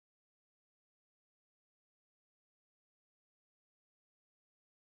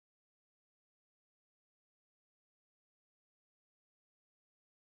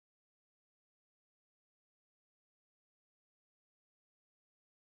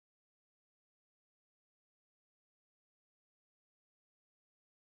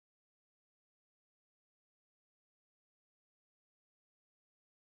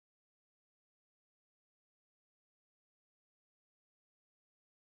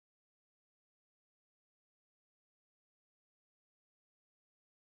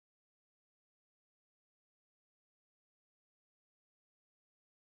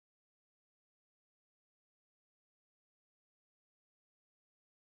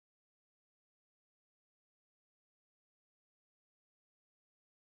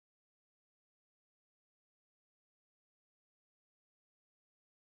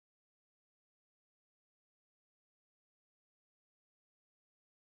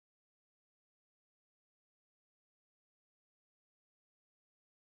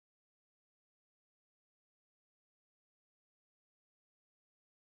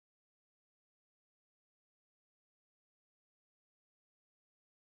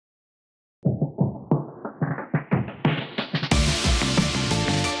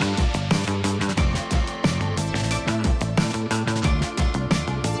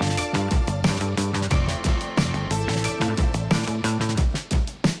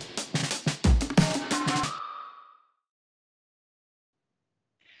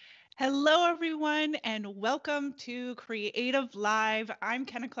Hello, everyone, and welcome to Creative Live. I'm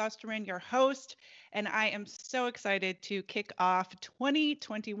Kenna Klosterman, your host, and I am so excited to kick off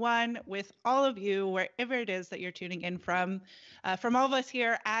 2021 with all of you, wherever it is that you're tuning in from. From all of us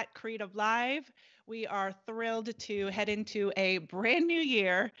here at Creative Live, we are thrilled to head into a brand new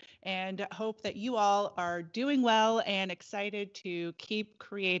year and hope that you all are doing well and excited to keep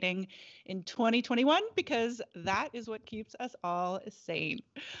creating in 2021 because that is what keeps us all sane.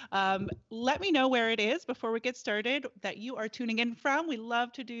 Let me know where it is before we get started that you are tuning in from. We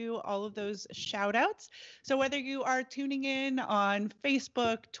love to do all of those shout outs. So whether you are tuning in on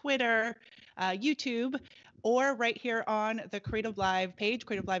Facebook, Twitter, YouTube, or right here on the Creative Live page,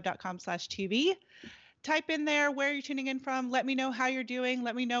 creativelive.com/TV, type in there where you're tuning in from. Let me know how you're doing.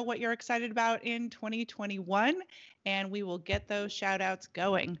 Let me know what you're excited about in 2021, and we will get those shout outs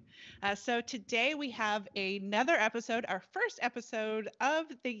going. So today we have another episode, our first episode of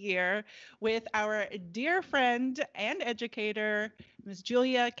the year, with our dear friend and educator, Ms.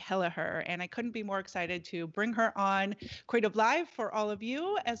 Julia Kelleher. And I couldn't be more excited to bring her on Creative Live for all of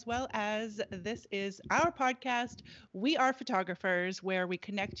you, as well as this is our podcast, We Are Photographers, where we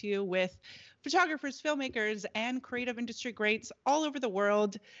connect you with photographers, filmmakers, and creative industry greats all over the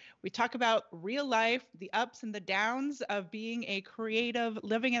world. We talk about real life, the ups and the downs of being a creative,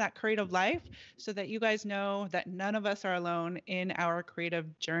 living in that creative life, so that you guys know that none of us are alone in our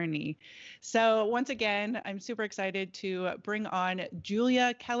creative journey. So once again, I'm super excited to bring on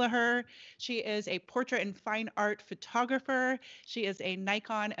Julia Kelleher. She is a portrait and fine art photographer. She is a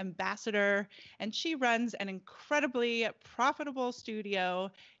Nikon ambassador, and she runs an incredibly profitable studio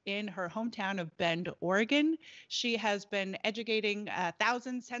in her hometown of Bend, Oregon. She has been educating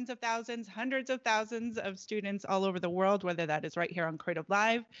thousands, tens of thousands, hundreds of thousands of students all over the world, whether that is right here on Creative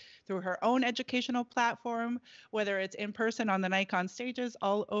Live, through her own educational platform, whether it's in person on the Nikon stages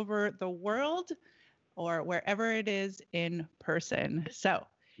all over the world, or wherever it is in person. So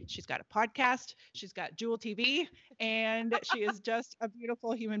she's got a podcast, she's got Jewel TV, and she is just a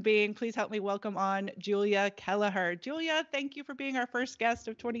beautiful human being. Please help me welcome on Julia Kelleher. Julia, thank you for being our first guest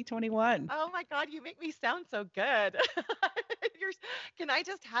of 2021. Oh my God, you make me sound so good. You're, can I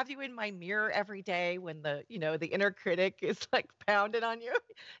just have you in my mirror every day when the inner critic is like pounding on you?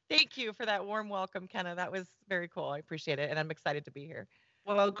 Thank you for that warm welcome, Kenna. That was very cool. I appreciate it. And I'm excited to be here.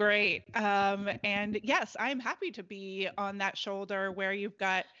 Well, great. And yes, I'm happy to be on that shoulder where you've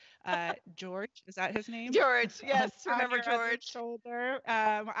got George, is that his name? George, on, yes, on remember your other George? shoulder.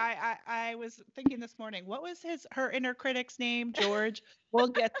 I was thinking this morning, what was her inner critic's name? George. We'll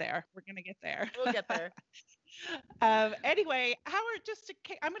get there. We're gonna get there. We'll get there. Anyway, Howard,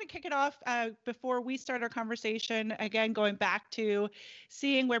 I'm going to kick it off before we start our conversation. Again, going back to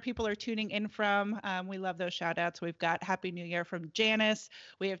seeing where people are tuning in from. We love those shout outs. We've got Happy New Year from Janice.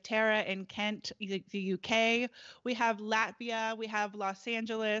 We have Tara in Kent, the UK. We have Latvia. We have Los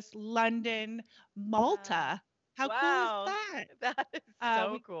Angeles, London, Wow. Malta. How cool is Wow. that? That is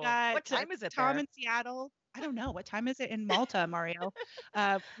so We cool. got What time is it Tom there? in Seattle. I don't know. What time is it in Malta, Mario?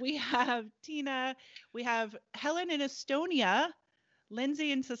 We have Tina. We have Helen in Estonia,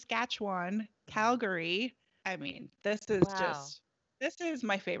 Lindsay in Saskatchewan, Calgary. I mean, Wow. this is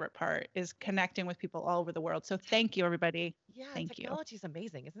my favorite part is connecting with people all over the world. So thank you, everybody. Yeah, Thank you. technology is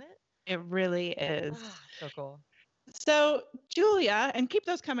amazing, isn't it? It really is. Ah, so cool. So Julia, and keep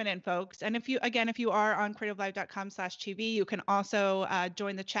those coming in, folks. And if you are on creativelive.com/TV, you can also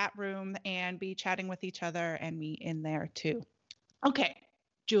join the chat room and be chatting with each other and me in there too. Okay,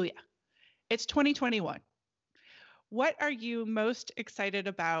 Julia, it's 2021. What are you most excited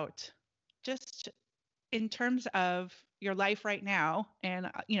about just in terms of your life right now? And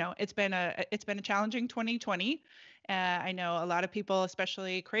it's been a challenging 2020. I know a lot of people,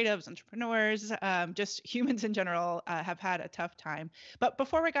 especially creatives, entrepreneurs, just humans in general, have had a tough time. But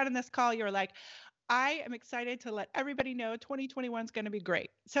before we got in this call, you were like, I am excited to let everybody know 2021 is going to be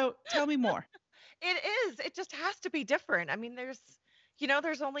great. So tell me more. It is. It just has to be different. I mean, there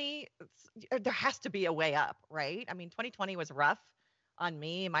has to be a way up, right? I mean, 2020 was rough on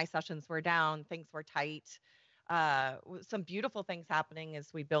me. My sessions were down, things were tight. Some beautiful things happening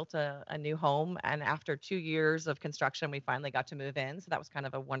as we built a new home. And after 2 years of construction, we finally got to move in. So that was kind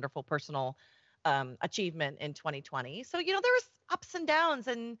of a wonderful personal achievement in 2020. So, there was ups and downs.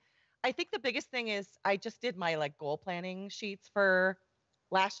 And I think the biggest thing is I just did my like goal planning sheets for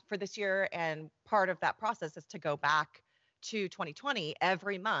this year, and part of that process is to go back to 2020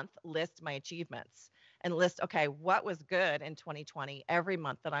 every month, list my achievements and list, okay, what was good in 2020 every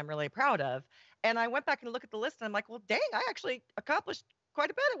month that I'm really proud of. And I went back and looked at the list and I'm like, well, dang, I actually accomplished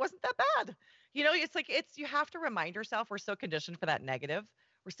quite a bit. It wasn't that bad. It's like you have to remind yourself, we're so conditioned for that negative,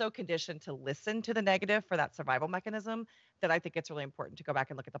 we're so conditioned to listen to the negative for that survival mechanism that I think it's really important to go back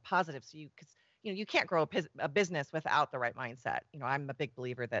and look at the positives. So because you can't grow a business without the right mindset. I'm a big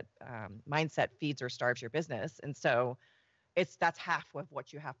believer that mindset feeds or starves your business, and so that's half of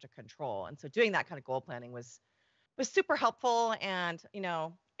what you have to control. And so doing that kind of goal planning was super helpful, and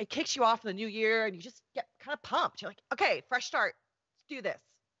it kicks you off for the new year, and you just get kind of pumped. You're like, okay, fresh start. Let's do this.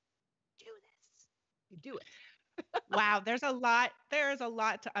 Do this. You do it. Wow, there is a lot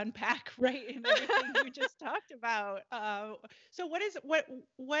to unpack right in everything you just talked about. So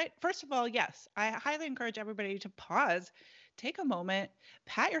what first of all, yes, I highly encourage everybody to pause, take a moment,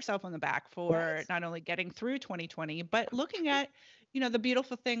 pat yourself on the back for Right. not only getting through 2020, but looking at the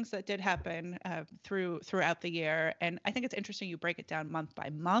beautiful things that did happen throughout the year. And I think it's interesting you break it down month by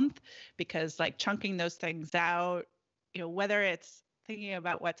month, because like chunking those things out, whether it's thinking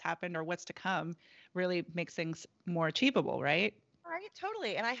about what's happened or what's to come, really makes things more achievable, right? Right,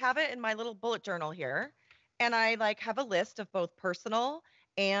 totally. And I have it in my little bullet journal here. And I like have a list of both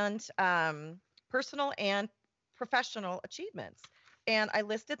and personal and professional achievements. And I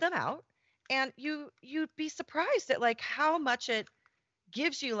listed them out. And you'd be surprised at like how much it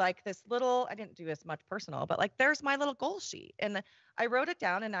gives you like this little, I didn't do as much personal, but like there's my little goal sheet. And I wrote it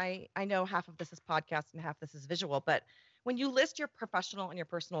down, and I know half of this is podcast and half this is visual, but when you list your professional and your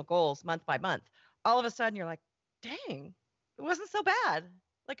personal goals month by month, all of a sudden you're like, dang, it wasn't so bad.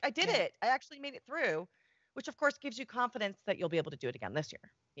 Like I did Yeah, it. I actually made it through, which of course gives you confidence that you'll be able to do it again this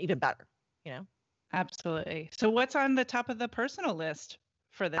year, even better, you know? absolutely. So what's on the top of the personal list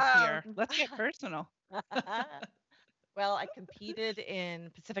for this year? Um, Let's get personal. well, I competed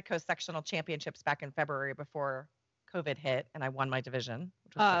in Pacific Coast Sectional Championships back in February before COVID hit, and I won my division,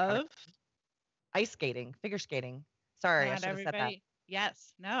 which was like kind of Of ice skating, figure skating. Sorry, I not should have said that. everybody.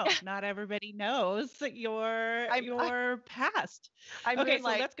 Yes, no, not everybody knows your I'm your past. I Okay, so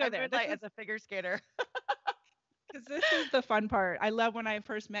moonlight. let's go I there. This moonlight is as a figure skater. because this is the fun part. I love when I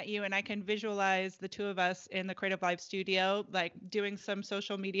first met you and I can visualize the two of us in the Creative Life studio, like doing some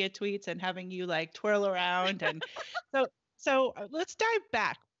social media tweets and having you like twirl around. And so, let's dive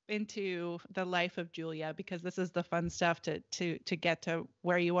back into the life of Julia, because this is the fun stuff to get to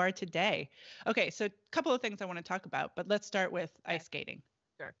where you are today. Okay, so a couple of things I want to talk about, but let's start with Okay, ice skating.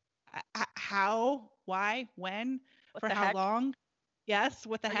 sure. How, why, when, What for the how heck? long? Yes,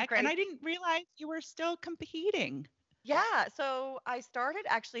 what the Are you heck? And I crazy? didn't realize you were still competing. Yeah. So I started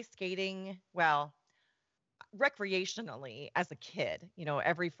actually skating, well, recreationally as a kid.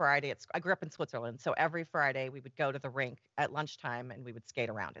 Every Friday, I grew up in Switzerland. So every Friday we would go to the rink at lunchtime and we would skate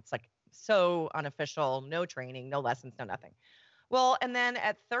around. It's like so unofficial, no training, no lessons, no nothing. Well, and then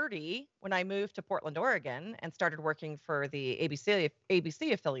at 30, when I moved to Portland, Oregon, and started working for the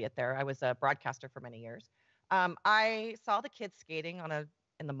ABC affiliate there, I was a broadcaster for many years. I saw the kids skating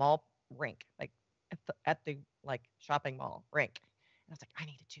in the mall rink, like at the like shopping mall rink, and I was like, I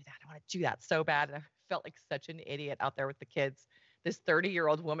need to do that. I want to do that so bad, and I felt like such an idiot out there with the kids. This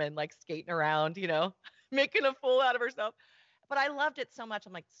 30-year-old woman like skating around, making a fool out of herself, but I loved it so much.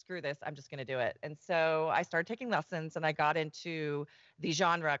 I'm like, screw this. I'm just going to do it. And so I started taking lessons, and I got into the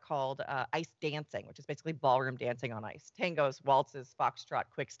genre called ice dancing, which is basically ballroom dancing on ice. Tangos, waltzes, foxtrot,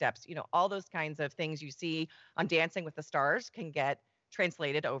 quick steps, all those kinds of things you see on Dancing with the Stars can get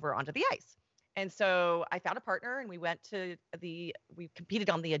translated over onto the ice. And so I found a partner, and we competed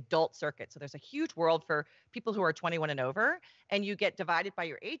on the adult circuit. So there's a huge world for people who are 21 and over, and you get divided by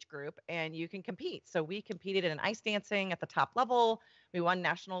your age group and you can compete. So we competed in ice dancing at the top level. We won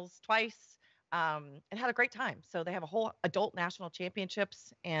nationals twice, and had a great time. So they have a whole adult national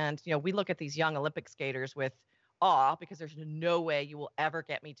championships. And, we look at these young Olympic skaters with awe, because there's no way you will ever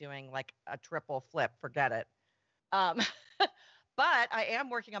get me doing like a triple flip. Forget it. Um, but I am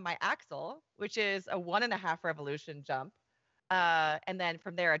working on my axle, which is a 1.5 revolution jump. And then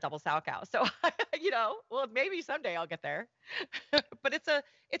from there, a double salchow. So, well, maybe someday I'll get there. But it's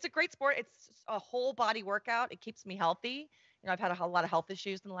a great sport. It's a whole body workout. It keeps me healthy. I've had a lot of health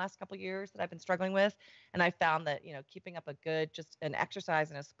issues in the last couple of years that I've been struggling with, and I found that keeping up a good just an exercise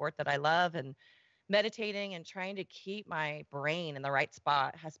and a sport that I love, and meditating and trying to keep my brain in the right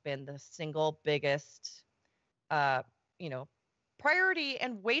spot has been the single biggest uh, you know, priority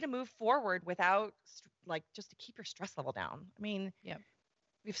and way to move forward without like just to keep your stress level down. I mean, Yeah.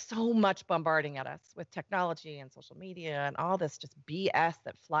 we have so much bombarding at us with technology and social media and all this just BS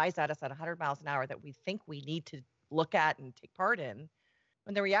that flies at us at 100 miles an hour that we think we need to look at and take part in.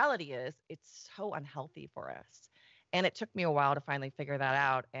 When the reality is, it's so unhealthy for us. And it took me a while to finally figure that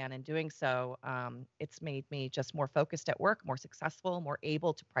out. And in doing so, it's made me just more focused at work, more successful, more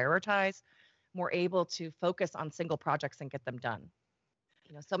able to prioritize, more able to focus on single projects and get them done.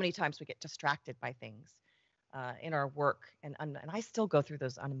 So many times we get distracted by things in our work, and I still go through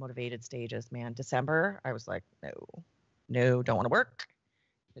those unmotivated stages, man. December, I was like, no, no, don't want to work,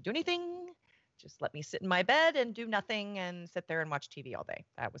 don't do anything. Just let me sit in my bed and do nothing and sit there and watch TV all day.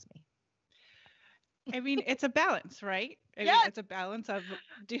 That was me. I mean, it's a balance, right? I mean, Yes, it's a balance of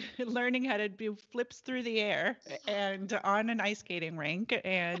learning how to do flips through the air and on an ice skating rink,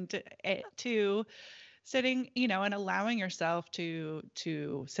 and to sitting, and allowing yourself to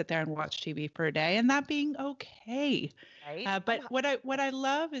sit there and watch TV for a day, and that being okay. right. But what I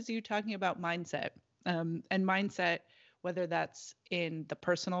love is you talking about mindset, and mindset, whether that's in the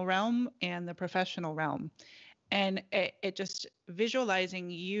personal realm and the professional realm, and it just visualizing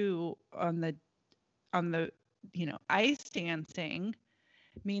you on the ice dancing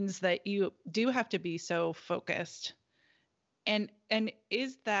means that you do have to be so focused. And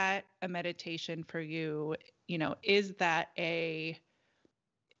is that a meditation for you? Is that a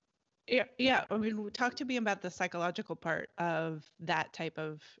yeah, I mean, talk to me about the psychological part of that type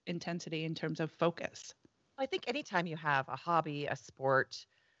of intensity in terms of focus. I think anytime you have a hobby, a sport,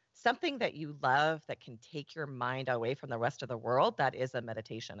 something that you love that can take your mind away from the rest of the world, that is a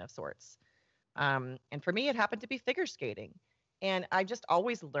meditation of sorts. And for me, it happened to be figure skating. And I'm just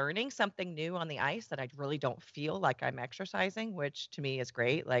always learning something new on the ice that I really don't feel like I'm exercising, which to me is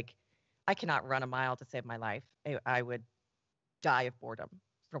great. Like, I cannot run a mile to save my life. I would die of boredom,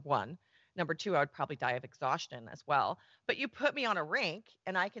 for one. Number two, I would probably die of exhaustion as well. But you put me on a rink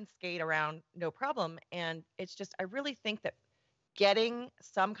and I can skate around no problem. And it's just, I really think that getting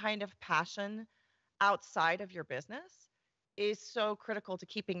some kind of passion outside of your business is so critical to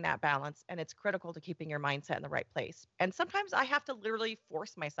keeping that balance, and it's critical to keeping your mindset in the right place. And sometimes I have to literally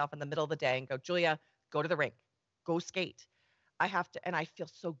force myself in the middle of the day and go, Julia, go to the rink, go skate. I have to, and I feel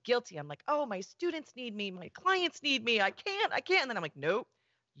so guilty. I'm like, oh, my students need me, my clients need me. I can't. And then I'm like, nope,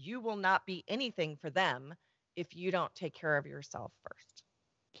 you will not be anything for them if you don't take care of yourself first.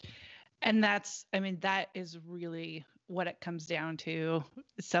 And that's, I mean, that is really what it comes down to.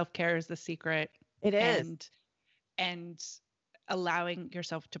 Self-care is the secret. It is. And and allowing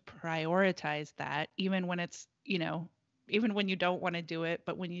yourself to prioritize that, even when it's, even when you don't want to do it,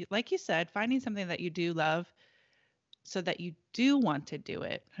 but when you, like you said, finding something that you do love so that you do want to do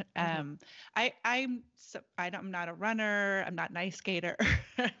it. Mhm. I'm not a runner. I'm not an ice skater. I'm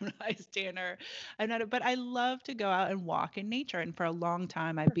not an ice dancer. But I love to go out and walk in nature. And for a long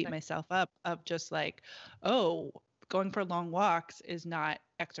time, I beat Perfect. myself up of just like, oh, going for long walks is not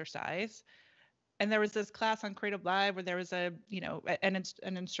exercise. And there was this class on Creative Live where there was an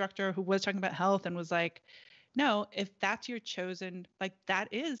instructor who was talking about health and was like, no, if that's your chosen, like, that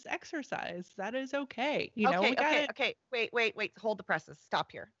is exercise. That is okay. Okay, We got okay, it. okay. Wait. Hold the presses.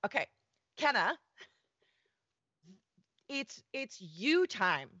 Stop here. Okay. Kenna, it's you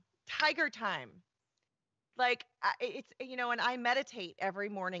time, tiger time. Like it's and I meditate every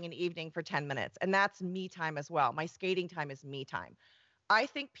morning and evening for 10 minutes, and that's me time as well. My skating time is me time. I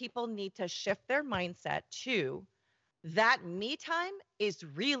think people need to shift their mindset to that me time is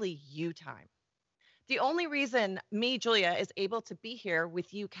really you time. The only reason me, Julia, is able to be here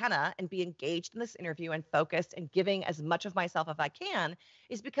with you, Kenna, and be engaged in this interview and focused and giving as much of myself as I can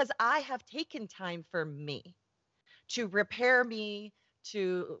is because I have taken time for me to repair me,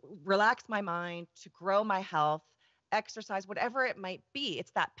 to relax my mind, to grow my health, exercise, whatever it might be.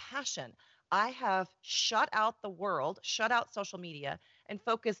 It's that passion. I have shut out the world, shut out social media, and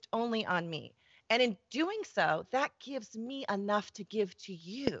focused only on me. And in doing so, that gives me enough to give to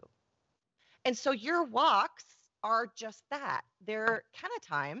you. And so your walks are just that. They're kind of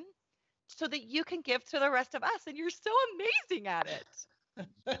time so that you can give to the rest of us. And you're so amazing at it.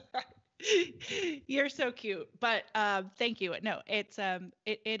 You're so cute. But thank you. No, it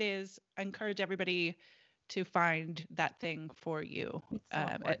is, I encourage everybody to find that thing for you, It's so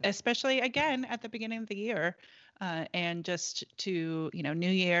important. especially again at the beginning of the year, and just to, new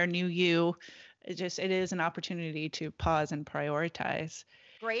year, new you. It is an opportunity to pause and prioritize.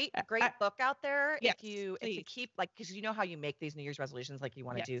 Great, I, great book out there. yes, If to please. keep like, because you know how you make these New Year's resolutions, like you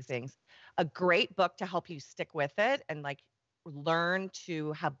want to do Yes. things. A great book to help you stick with it and like learn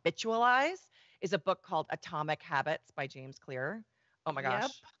to habitualize is a book called Atomic Habits by James Clear. Oh my Yep.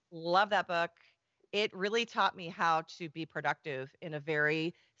 gosh, love that book. It really taught me how to be productive in a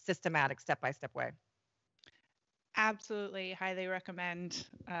very systematic, step-by-step way. Absolutely, highly recommend.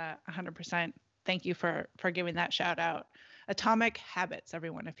 100%. Thank you for giving that shout out. Atomic Habits,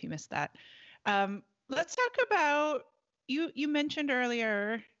 everyone, if you missed that. Let's talk about, you mentioned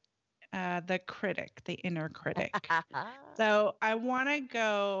earlier the critic, the inner critic. So I want to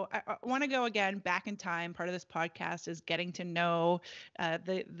go again back in time. Part of this podcast is getting to know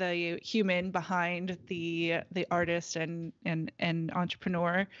the human behind the artist and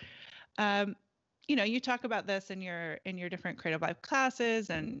entrepreneur. Um, you talk about this in your different creative life classes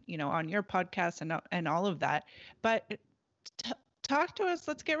and on your podcast and all of that. But t- talk to us.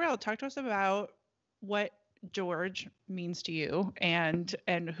 Let's get real. Talk to us about what George means to you and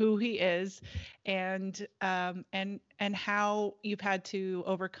who he is and how you've had to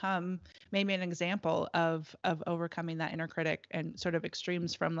overcome maybe an example of overcoming that inner critic and sort of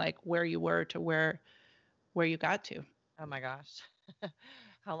extremes from like where you were to where you got to. Oh my gosh.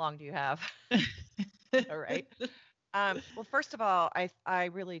 How long do you have? All right. Well, first of all, I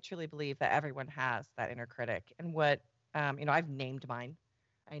really truly believe that everyone has that inner critic, and I've named mine.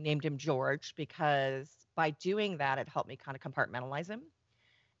 I named him George because by doing that, it helped me kind of compartmentalize him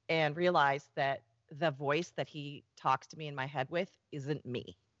and realize that the voice that he talks to me in my head with isn't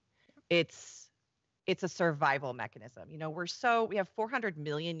me. It's it's a survival mechanism. We have 400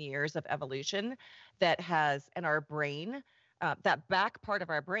 million years of evolution that has, in our brain, that back part of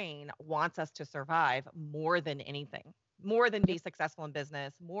our brain wants us to survive more than anything, more than be Yep. successful in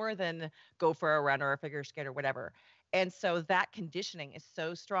business, more than go for a run or a figure skate or whatever. And so that conditioning is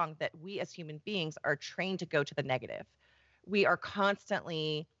so strong that we as human beings are trained to go to the negative. We are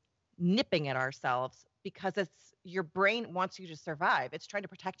constantly nipping at ourselves because it's your brain wants you to survive. It's trying to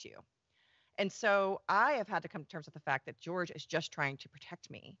protect you. And so I have had to come to terms with the fact that George is just trying to protect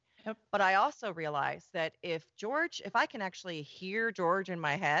me. Yep. But I also realize that if I can actually hear George in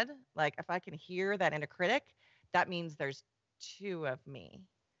my head, like if I can hear that inner critic, that means there's two of me.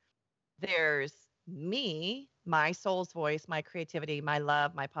 There's me, my soul's voice, my creativity, my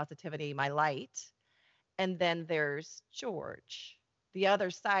love, my positivity, my light. And then there's George, the other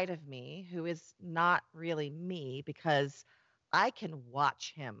side of me, who is not really me because I can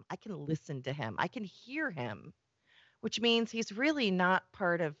watch him, I can listen to him, I can hear him, which means he's really not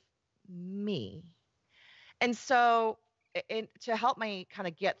part of me. And so, to help me kind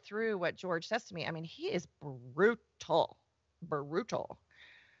of get through what George says to me, I mean, he is brutal, brutal.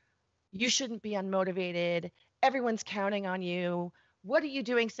 You shouldn't be unmotivated. Everyone's counting on you. What are you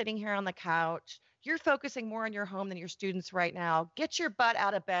doing sitting here on the couch? You're focusing more on your home than your students right now. Get your butt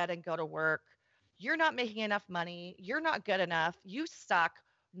out of bed and go to work. You're not making enough money. You're not good enough. You suck.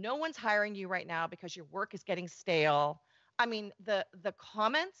 No one's hiring you right now because your work is getting stale. I mean, the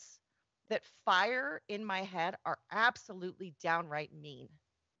comments that fire in my head are absolutely downright mean.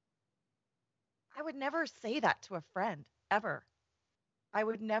 I would never say that to a friend ever. I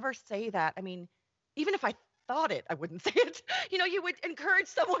would never say that. I mean, even if I thought it, I wouldn't say it. You would encourage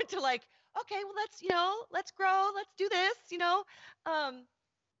someone to like, okay, well, let's grow, let's do this. Um,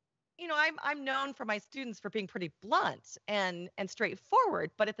 I'm known for my students for being pretty blunt and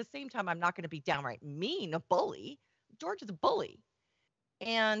straightforward, but at the same time, I'm not going to be downright mean, a bully. George is a bully,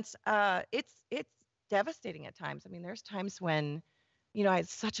 and it's devastating at times. I mean, there's times when, I had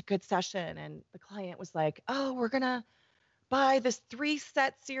such a good session, and the client was like, "Oh, we're gonna buy this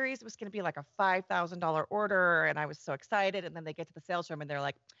 3-set series." It was going to be like a $5,000 order. And I was so excited. And then they get to the sales room and they're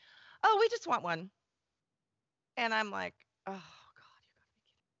like, "Oh, we just want one." And I'm like, "Oh, God, you gotta be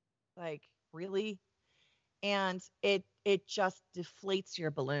kidding. Like, really?" And it just deflates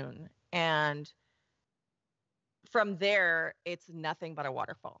your balloon. And from there, it's nothing but a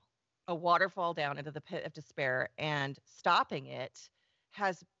waterfall down into the pit of despair. And stopping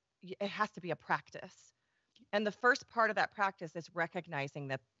has, it has to be a practice. And the first part of that practice is recognizing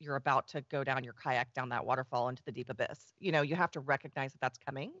that you're about to go down your kayak down that waterfall into the deep abyss. You have to recognize that that's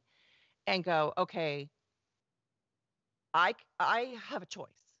coming and go, okay, I have a choice.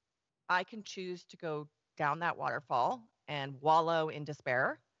 I can choose to go down that waterfall and wallow in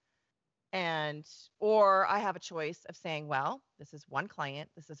despair, and or I have a choice of saying, well, this is one client,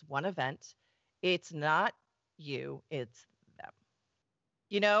 this is one event. It's not you, it's them.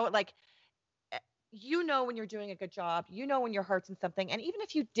 Like, when you're doing a good job, when your heart's in something. And even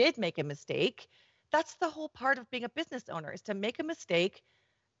if you did make a mistake, that's the whole part of being a business owner, is to make a mistake,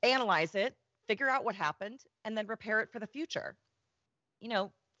 analyze it, figure out what happened, and then repair it for the future. You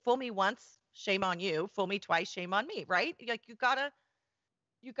know, fool me once, shame on you. Fool me twice, shame on me, right? Like, you gotta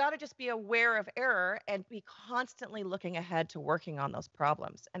just be aware of error and be constantly looking ahead to working on those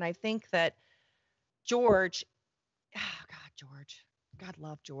problems. And I think that George, oh God, George, God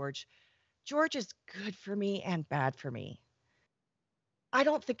love George. George is good for me and bad for me. I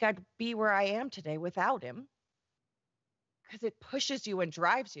don't think I'd be where I am today without him, because it pushes you and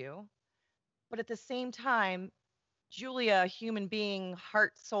drives you. But at the same time, Julia, human being,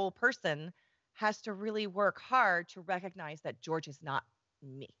 heart, soul person, has to really work hard to recognize that George is not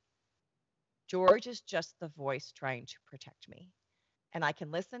me. George is just the voice trying to protect me. And I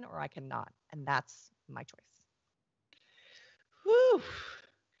can listen or I cannot. And that's my choice. Whew.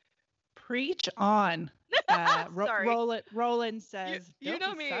 Preach on. Sorry. Roland You says, you "Don't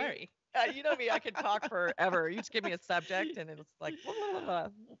know be me. sorry." You know me. I could talk forever. You just give me a subject and it's like blah, blah,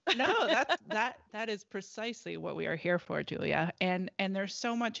 blah, No, blah. that is precisely what we are here for, Julia. And there's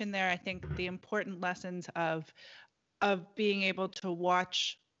so much in there. I think the important lessons of being able to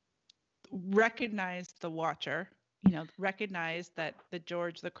watch, recognize the watcher, recognize that the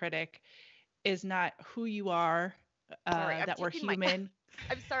George the critic is not who you are, Sorry, I'm that we're taking my human.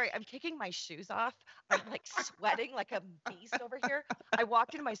 I'm sorry, I'm taking my shoes off. I'm like sweating like a beast over here. I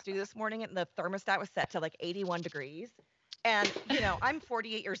walked into my studio this morning and the thermostat was set to like 81 degrees. And, I'm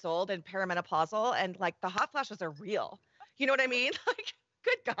 48 years old and perimenopausal, and like the hot flashes are real. You know what I mean? Like,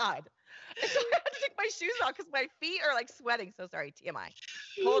 good God. And so I had to take my shoes off because my feet are like sweating. So sorry, TMI.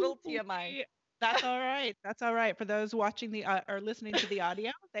 Total TMI. That's all right. That's all right. For those watching or listening to the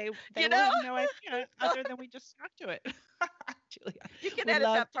audio, they You will know, have no idea other than we just stuck to it. Julia, you can we edit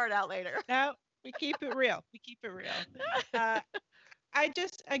love that part out later. no, we keep it real. We keep it real. Uh, I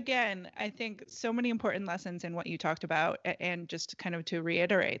just, again, I think so many important lessons in what you talked about, and just kind of to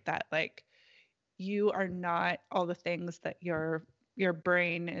reiterate that, like, you are not all the things that your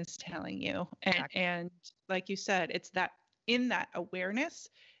brain is telling you, Exactly. and like you said, it's that in that awareness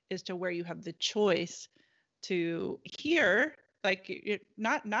is to where you have the choice to hear, like,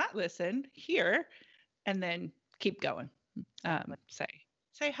 not listen, hear, and then keep going. Exactly.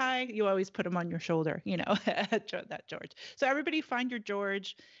 Say hi. You always put them on your shoulder, that George. So everybody find your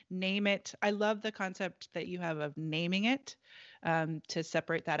George, name it. I love the concept that you have of naming it, to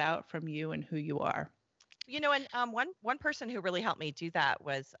separate that out from you and who you are. And one person who really helped me do that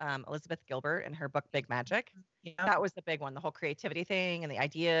was Elizabeth Gilbert in her book Big Magic. Yeah. That was the big one, the whole creativity thing and the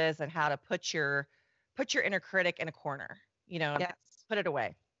ideas and how to put your inner critic in a corner, and Yes. put it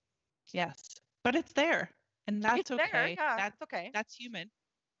away. Yes. But it's there, and It's that's there, okay. yeah, it's okay. That's human.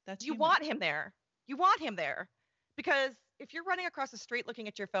 That's You human. want him there. You want him there. Because if you're running across the street looking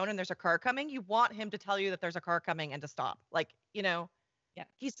at your phone and there's a car coming, you want him to tell you that there's a car coming and to stop. Like, Yes.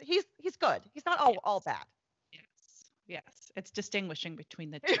 he's good. He's not Yes. all bad. Yes. Yes. It's distinguishing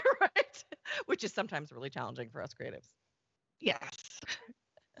between the two. Right? Which is sometimes really challenging for us creatives. Yes.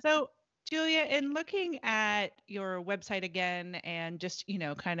 So, Julia, in looking at your website again and just,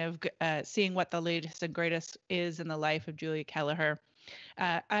 kind of seeing what the latest and greatest is in the life of Julia Kelleher,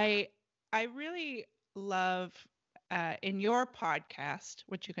 I really love, in your podcast,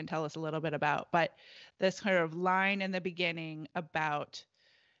 which you can tell us a little bit about, but this kind of line in the beginning about,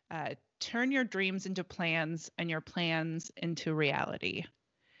 turn your dreams into plans and your plans into reality.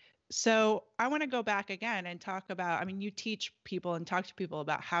 So I want to go back again and talk about, I mean, you teach people and talk to people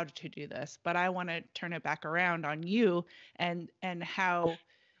about how to do this, but I want to turn it back around on you, and how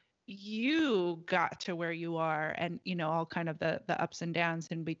you got to where you are, and, all kind of the ups and downs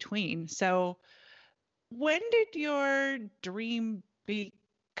in between. So when did your dream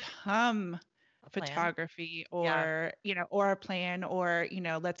become A plan. photography, Yeah. or a plan, or,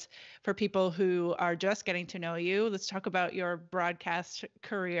 let's, for people who are just getting to know you, let's talk about your broadcast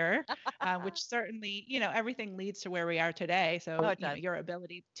career, which certainly, everything leads to where we are today. Oh, So, it does. your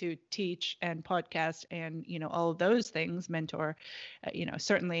ability to teach and podcast and, all of those things, mentor,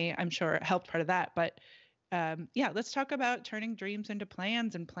 certainly I'm sure it helped part of that. But yeah, let's talk about turning dreams into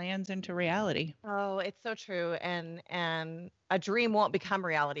plans and plans into reality. Oh, it's so true. And a dream won't become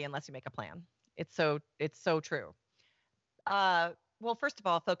reality unless you make a plan. It's so true. Well, first of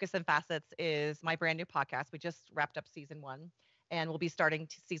all, Focus and Facets is my brand new podcast. We just wrapped up season 1, and we'll be starting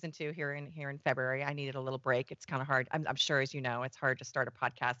season 2 here in February. I needed a little break. It's kind of hard. I'm sure, as you know, it's hard to start a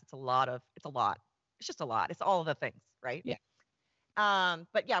podcast. It's a lot. It's just a lot. It's all of the things, right? Yeah.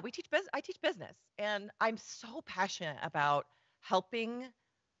 But yeah, I teach business, and I'm so passionate about helping,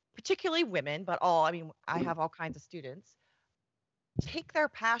 particularly women, but I mean, I have all kinds of students take their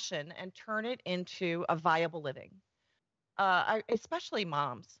passion and turn it into a viable living. Especially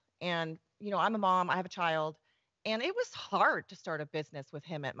moms. And, I'm a mom, I have a child, and it was hard to start a business with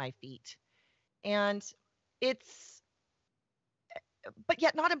him at my feet. And it's, but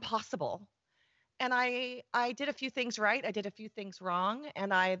yet not impossible. And I did a few things right. I did a few things wrong.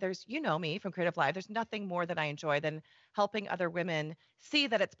 And me from Creative Live, there's nothing more that I enjoy than helping other women see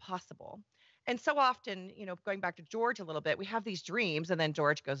that it's possible. And so often, going back to George a little bit, we have these dreams, and then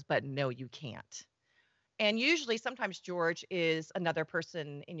George goes, but no, you can't. And usually, sometimes George is another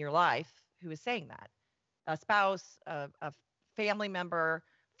person in your life who is saying that. a spouse, a family member,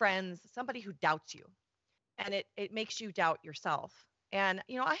 friends, somebody who doubts you, and it makes you doubt yourself. And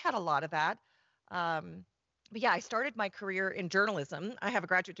I had a lot of that. Um, but yeah, I started my career in journalism. I have a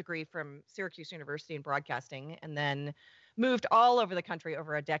graduate degree from Syracuse University in broadcasting, and then moved all over the country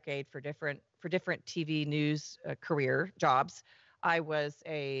over a decade for different TV news career jobs. I was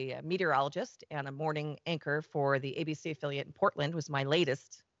a meteorologist and a morning anchor for the ABC affiliate in Portland. Was my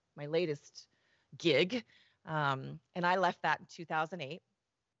latest gig, and I left that in 2008.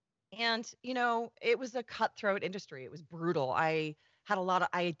 And, it was a cutthroat industry. It was brutal. I had a lot of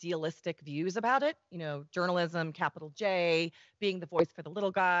idealistic views about it, journalism, capital J, being the voice for the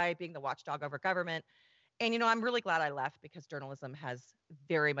little guy, being the watchdog over government. And, I'm really glad I left because journalism has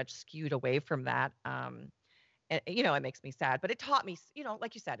very much skewed away from that. And, it makes me sad, but it taught me,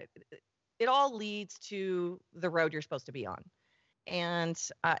 like you said, it all leads to the road you're supposed to be on. And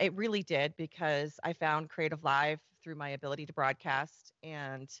it really did because I found Creative Live through my ability to broadcast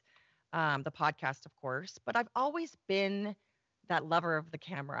and the podcast, of course. But I've always been that lover of the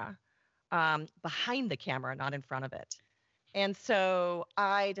camera, behind the camera, not in front of it. And so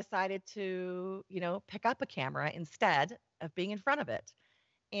I decided to, pick up a camera instead of being in front of it.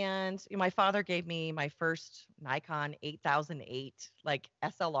 And my father gave me my first Nikon 8008 like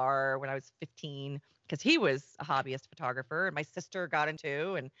SLR when I was 15 because he was a hobbyist photographer and my sister got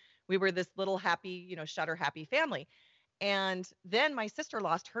into, and we were this little happy, shutter happy family. And then my sister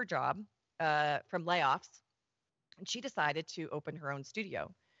lost her job from layoffs, and she decided to open her own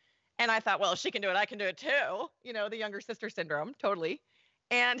studio. And I thought, well, if she can do it, I can do it too. The younger sister syndrome, totally.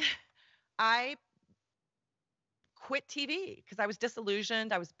 And I quit TV because I was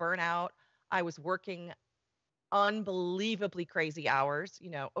disillusioned. I was burnt out. I was working unbelievably crazy hours,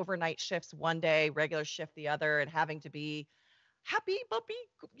 overnight shifts one day, regular shift the other, and having to be happy, bumpy,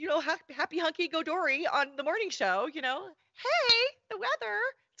 happy, hunky, go Dory on the morning show, hey, the weather,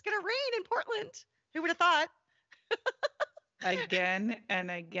 it's going to rain in Portland. Who would have thought? Again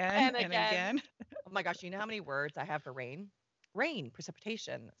and again And and again. again. Oh my gosh, you know how many words I have for rain? Rain,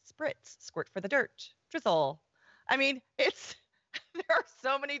 precipitation, spritz, squirt for the dirt, drizzle. I mean, it's there are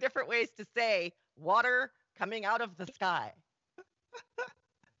so many different ways to say water coming out of the sky.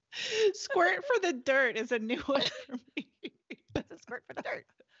 Squirt for the dirt is a new one for me. It's a squirt for the dirt.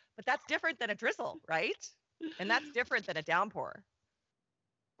 But that's different than a drizzle, right? And that's different than a downpour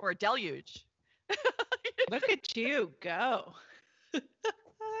or a deluge. Look at you go.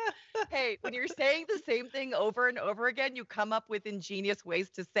 Hey, when you're saying the same thing over and over again, you come up with ingenious ways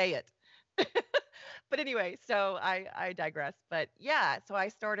to say it. But anyway, so I digress. But yeah, so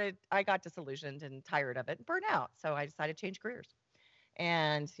I got disillusioned and tired of it and burnt out. So I decided to change careers.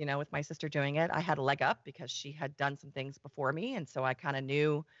 And, with my sister doing it, I had a leg up because she had done some things before me. And so I kind of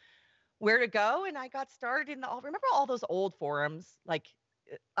knew where to go. And I got started remember all those old forums like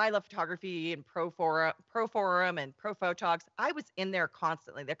I Love Photography and Pro Forum and Pro Photogs. I was in there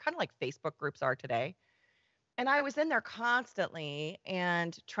constantly. They're kind of like Facebook groups are today. And I was in there constantly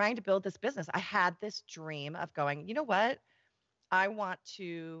and trying to build this business. I had this dream of going, you know what? I want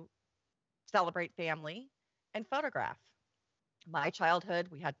to celebrate family and photograph. My childhood,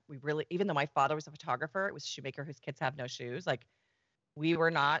 we really, even though my father was a photographer, it was shoemaker whose kids have no shoes. Like we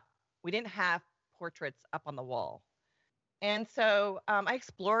were not, we didn't have portraits up on the wall. And so I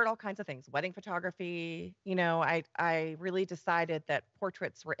explored all kinds of things, wedding photography. I really decided that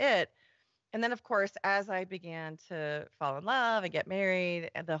portraits were it. And then, of course, as I began to fall in love and get married,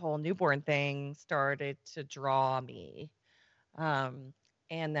 and the whole newborn thing started to draw me. Um,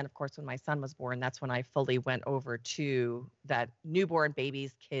 and then, of course, when my son was born, that's when I fully went over to that newborn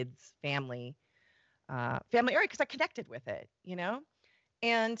babies, kids, family area because I connected with it.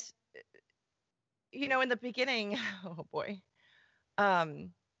 And, in the beginning, oh boy, I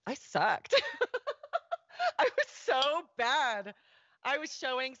sucked. I was so bad. I was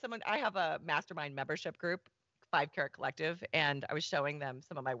showing someone, I have a mastermind membership group, 5 Carat Collective, and I was showing them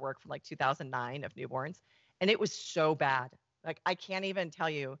some of my work from like 2009 of newborns, and it was so bad. Like, I can't even tell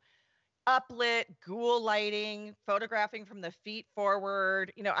you. Uplit, ghoul lighting, photographing from the feet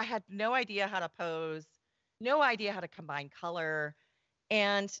forward. I had no idea how to pose, no idea how to combine color.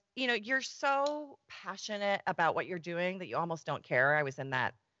 And, you're so passionate about what you're doing that you almost don't care. I was in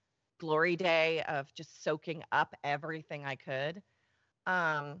that glory day of just soaking up everything I could.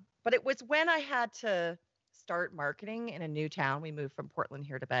 But it was when I had to start marketing in a new town. We moved from Portland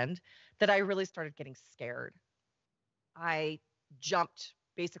here to Bend that I really started getting scared. I jumped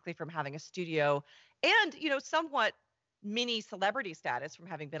basically from having a studio and, somewhat mini celebrity status from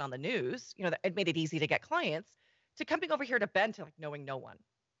having been on the news, that it made it easy to get clients to coming over here to Bend to like knowing no one.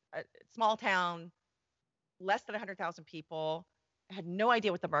 A small town, less than 100,000 people. I had no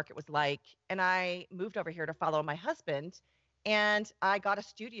idea what the market was like. And I moved over here to follow my husband. And I got a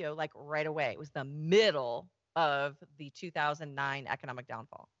studio like right away. It was the middle of the 2009 economic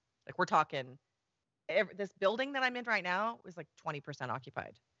downfall. Like we're talking, this building that I'm in right now was like 20%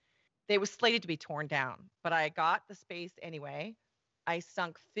 occupied. They was slated to be torn down, but I got the space anyway. I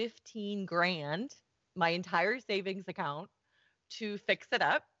sunk 15 grand, my entire savings account, to fix it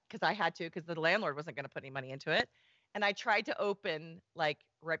up because I had to, because the landlord wasn't going to put any money into it. And I tried to open like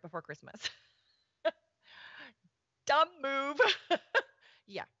right before Christmas. Dumb move.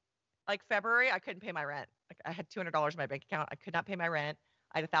 Yeah. Like February, I couldn't pay my rent. Like I had $200 in my bank account. I could not pay my rent.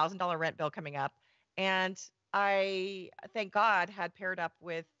 I had $1,000 rent bill coming up. And I, thank God, had paired up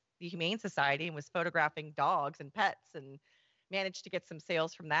with the Humane Society and was photographing dogs and pets and managed to get some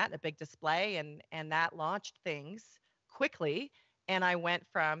sales from that, a big display, and that launched things quickly. And I went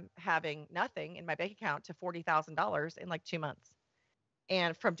from having nothing in my bank account to $40,000 in like 2 months.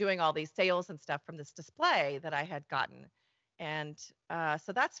 And from doing all these sales and stuff from this display that I had gotten. And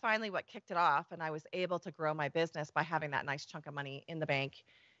so that's finally what kicked it off. And I was able to grow my business by having that nice chunk of money in the bank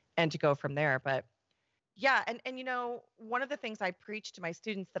and to go from there. But yeah, and one of the things I preached to my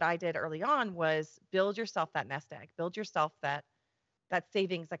students that I did early on was build yourself that nest egg, build yourself that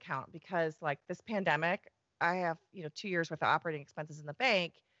savings account, because like this pandemic, I have, 2 years worth of operating expenses in the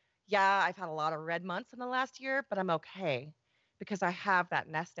bank. Yeah, I've had a lot of red months in the last year, but I'm okay because I have that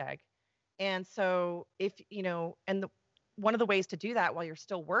nest egg. And so if, one of the ways to do that while you're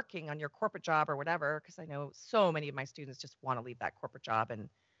still working on your corporate job or whatever, because I know so many of my students just want to leave that corporate job and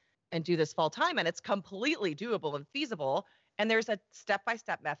do this full time, and it's completely doable and feasible. And there's a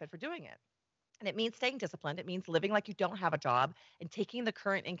step-by-step method for doing it. And it means staying disciplined. It means living like you don't have a job and taking the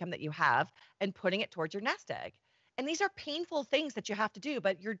current income that you have and putting it towards your nest egg. And these are painful things that you have to do,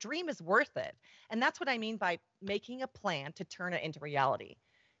 but your dream is worth it. And that's what I mean by making a plan to turn it into reality.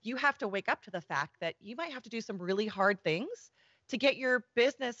 You have to wake up to the fact that you might have to do some really hard things to get your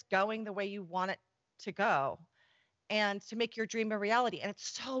business going the way you want it to go and to make your dream a reality. And it's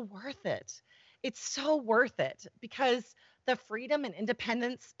so worth it. It's so worth it because the freedom and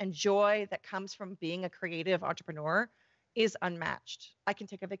independence and joy that comes from being a creative entrepreneur is unmatched. I can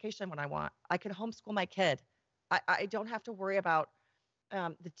take a vacation when I want. I can homeschool my kid. I don't have to worry about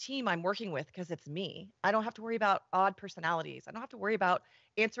the team I'm working with because it's me. I don't have to worry about odd personalities. I don't have to worry about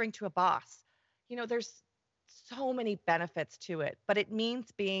answering to a boss. There's so many benefits to it, but it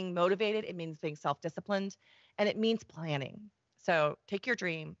means being motivated. It means being self-disciplined, and it means planning. So take your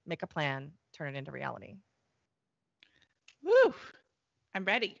dream, make a plan, turn it into reality. Woo! I'm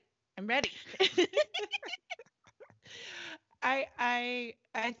ready. I'm ready.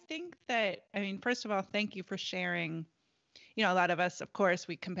 I think that, I mean, first of all, thank you for sharing. A lot of us, of course,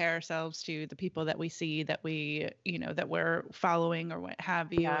 we compare ourselves to the people that we see that that we're following or what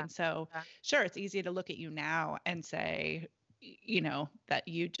have you. Yeah. And so, Yeah. sure, it's easy to look at you now and say, that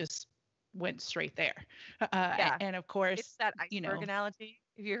you just went straight there. Yeah. And of It's course, that iceberg analogy.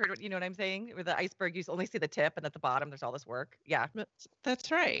 Have you heard what I'm saying? Where the iceberg, you only see the tip, and at the bottom, there's all this work. Yeah.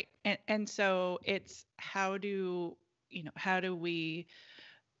 that's right. And so it's how do we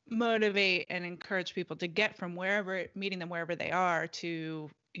motivate and encourage people to get from meeting them wherever they are to,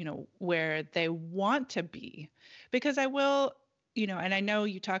 where they want to be. Because I will, and I know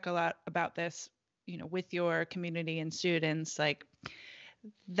you talk a lot about this, with your community and students, like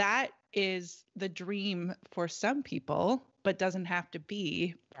that is the dream for some people, but doesn't have to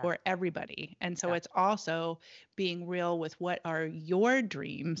be Yeah. for everybody. And so Yeah. it's also being real with what are your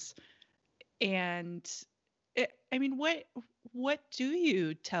dreams. And I mean, what do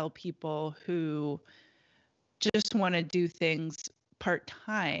you tell people who just want to do things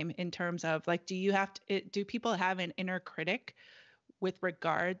part-time, in terms of like, do people have an inner critic with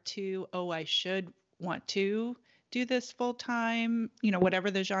regard to, oh, I should want to do this full time, whatever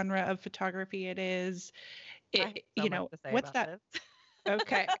the genre of photography it is? I have so much to say What's about that? this.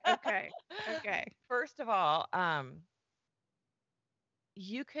 Okay, okay, okay. First of all,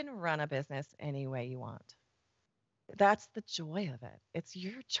 you can run a business any way you want. That's the joy of it. It's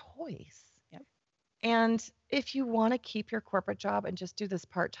your choice. Yep. And if you want to keep your corporate job and just do this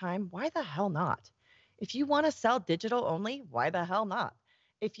part time, why the hell not? If you want to sell digital only, why the hell not?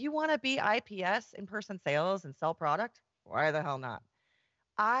 If you want to be IPS, in person sales, and sell product, why the hell not?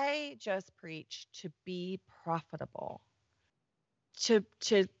 I just preach to be profitable, to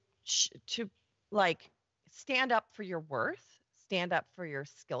like stand up for your worth, stand up for your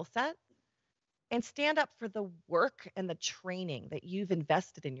skill set, and stand up for the work and the training that you've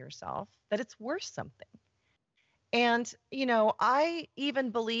invested in yourself, that it's worth something. And, I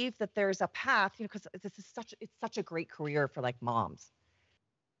even believe that there's a path, because it's such a great career for like moms.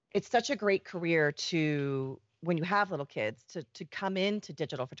 It's such a great career to, when you have little kids, to come into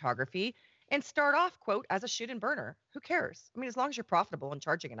digital photography and start off, quote, as a shoot and burner. Who cares? I mean, as long as you're profitable and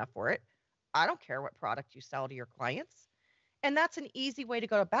charging enough for it, I don't care what product you sell to your clients. And that's an easy way to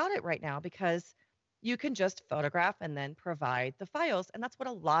go about it right now because you can just photograph and then provide the files. And that's what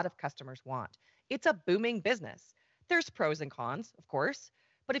a lot of customers want. It's a booming business. There's pros and cons, of course.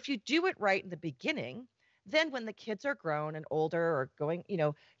 But if you do it right in the beginning, then when the kids are grown and older or going,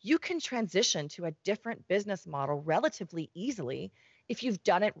 you can transition to a different business model relatively easily if you've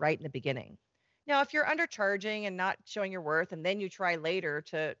done it right in the beginning. Now, if you're undercharging and not showing your worth, and then you try later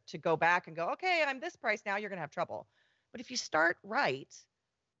to go back and go, okay, I'm this price now, you're going to have trouble. But if you start right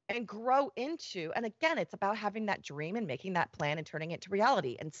and grow into, and again, it's about having that dream and making that plan and turning it to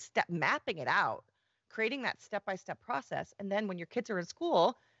reality and mapping it out, creating that step-by-step process. And then when your kids are in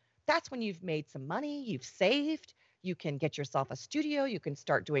school, that's when you've made some money, you've saved, you can get yourself a studio, you can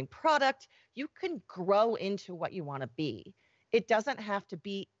start doing product, you can grow into what you want to be. It doesn't have to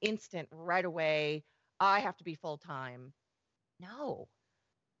be instant right away. I have to be full time. No,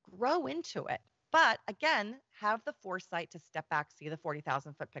 grow into it. But again, have the foresight to step back, see the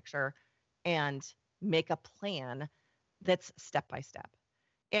 40,000-foot picture, and make a plan that's step by step.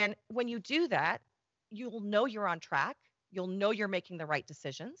 And when you do that, you'll know you're on track. You'll know you're making the right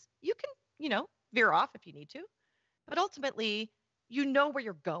decisions. You can, veer off if you need to, but ultimately, you know where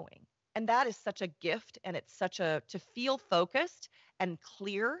you're going. And that is such a gift. And it's to feel focused and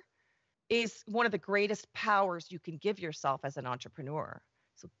clear is one of the greatest powers you can give yourself as an entrepreneur.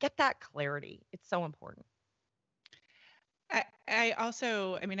 So get that clarity. It's so important. I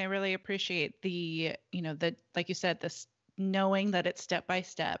also, I mean, I really appreciate the like you said, this knowing that it's step by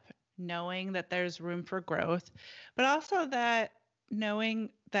step, knowing that there's room for growth, but also that knowing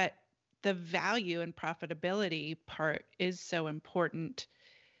that the value and profitability part is so important,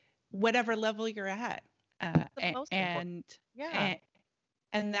 whatever level you're at. Uh, The a- most important. and, Yeah. and,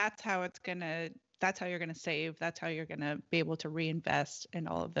 and that's how you're going to save. That's how you're going to be able to reinvest in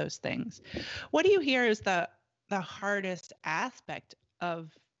all of those things. What do you hear is the hardest aspect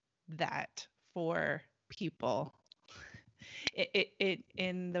of that for people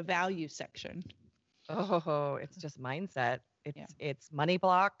in the value section? Oh, it's just mindset. Yeah. It's money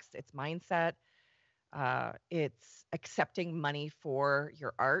blocks, it's mindset. It's accepting money for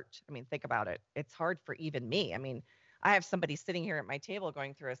your art. I mean, think about it. It's hard for even me. I mean, I have somebody sitting here at my table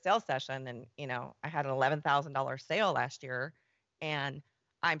going through a sales session, and I had an $11,000 sale last year, and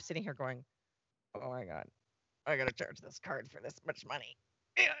I'm sitting here going, "Oh my god, I gotta charge this card for this much money."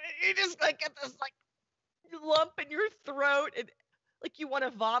 You just like get this like lump in your throat, and like you want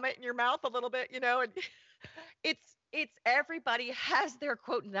to vomit in your mouth a little bit, and it's everybody has their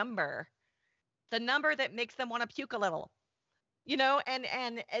quote number, the number that makes them want to puke a little,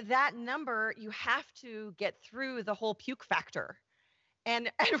 and that number you have to get through the whole puke factor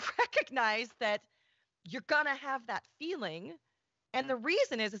and recognize that you're gonna have that feeling. And the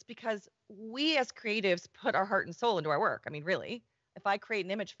reason is because we as creatives put our heart and soul into our work. I mean, really, if I create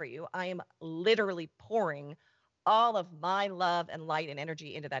an image for you, I am literally pouring all of my love and light and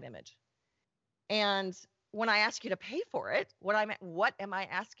energy into that image. And when I ask you to pay for it, what am I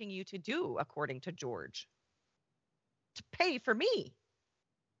asking you to do according to George? To pay for me.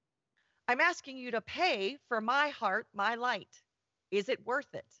 I'm asking you to pay for my heart, my light. Is it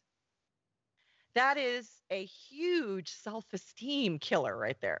worth it? That is a huge self-esteem killer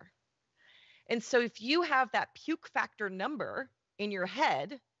right there. And so if you have that puke factor number in your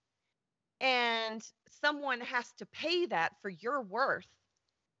head and someone has to pay that for your worth,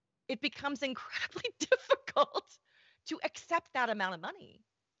 it becomes incredibly difficult to accept that amount of money.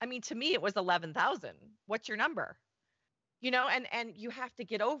 I mean, to me, it was 11,000. What's your number? And you have to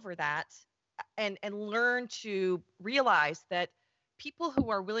get over that and learn to realize that people who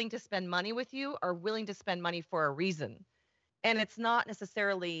are willing to spend money with you are willing to spend money for a reason. And it's not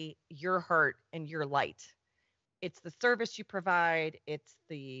necessarily your heart and your light. It's the service you provide, it's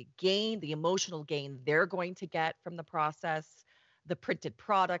the gain, the emotional gain they're going to get from the process, the printed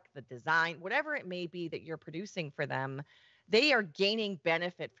product, the design, whatever it may be that you're producing for them. They are gaining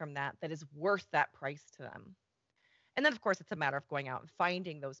benefit from that is worth that price to them. And then of course it's a matter of going out and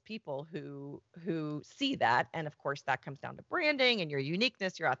finding those people who see that, and of course that comes down to branding and your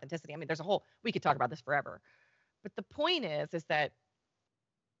uniqueness, your authenticity. I mean, we could talk about this forever. But the point is that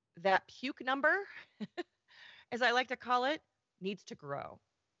puke number, as I like to call it, needs to grow.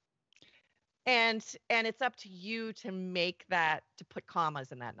 And it's up to you to make that, to put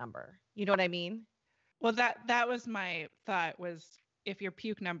commas in that number. You know what I mean? Well, that was my thought was if your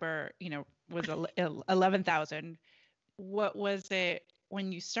puke number, was 11,000, what was it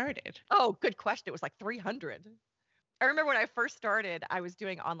when you started? Oh, good question. It was like 300. I remember when I first started, I was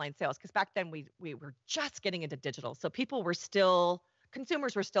doing online sales because back then we were just getting into digital. So people were still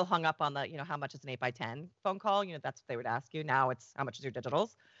consumers were still hung up on the, how much is an 8 by 10 phone call? That's what they would ask you. Now it's how much is your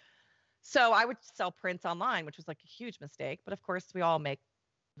digitals? So I would sell prints online, which was like a huge mistake. But of course, we all make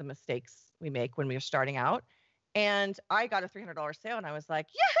the mistakes we make when we are starting out. And I got a $300 sale and I was like,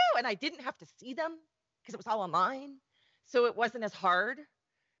 yahoo! And I didn't have to see them because it was all online. So it wasn't as hard.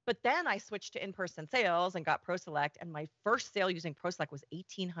 But then I switched to in-person sales and got ProSelect. And my first sale using ProSelect was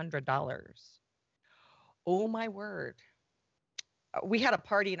 $1,800. Oh my word. We had a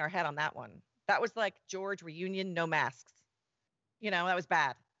party in our head on that one. That was like George reunion, no masks. That was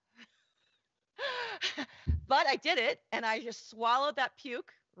bad. But I did it and I just swallowed that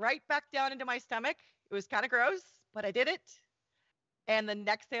puke right back down into my stomach. It was kind of gross, but I did it. And the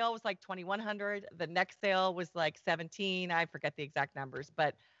next sale was like 2,100. The next sale was like 17. I forget the exact numbers,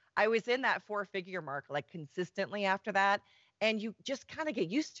 but I was in that 4-figure mark like consistently after that. And you just kind of get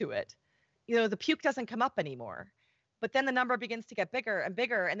used to it. The puke doesn't come up anymore. But then the number begins to get bigger and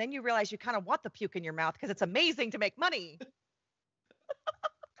bigger. And then you realize you kind of want the puke in your mouth because it's amazing to make money.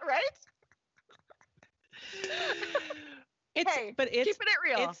 Right? Hey, keeping it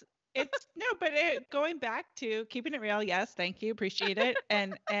real. It's no, but going back to keeping it real, yes, thank you, appreciate it,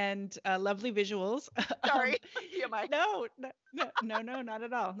 and lovely visuals. Sorry, TMI. No, not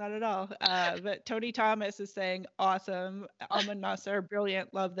at all, not at all. But Tony Thomas is saying awesome, Almond Nasser,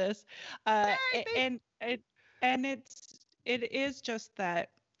 brilliant, love this, and it is just that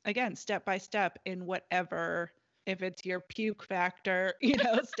again, step by step in whatever, if it's your puke factor,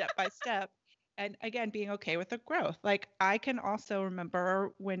 step by step. And again, being okay with the growth. Like I can also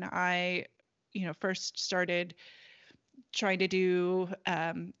remember when I, first started trying to do,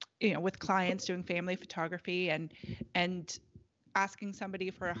 with clients doing family photography and asking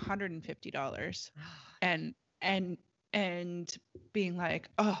somebody for $150 and being like,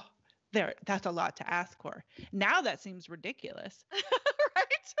 oh, that's a lot to ask for. Now that seems ridiculous. Right?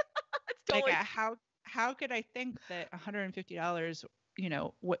 It's totally like how could I think that $150,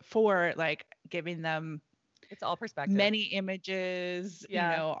 for like giving them, it's all perspective, many images,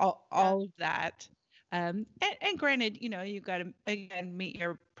 yeah. all of that. And granted, you've got to again meet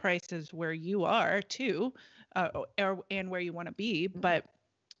your prices where you are too, and where you want to be. Mm-hmm. But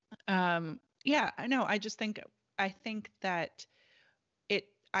yeah, I know. I think that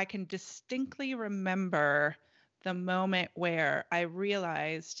I can distinctly remember the moment where I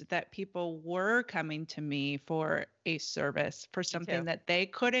realized that people were coming to me for a service, for something that they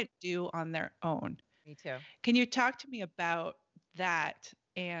couldn't do on their own. Me too. Can you talk to me about that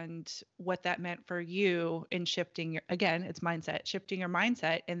and what that meant for you in shifting it's mindset, shifting your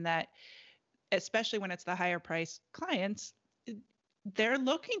mindset in that, especially when it's the higher price clients, they're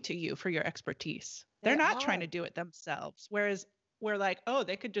looking to you for your expertise. They're not trying to do it themselves. Whereas we're like, oh,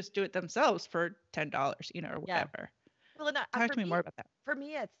 they could just do it themselves for $10, or whatever. Well, talk to me more about that. For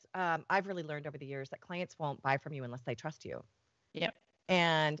me, it's I've really learned over the years that clients won't buy from you unless they trust you. Yep.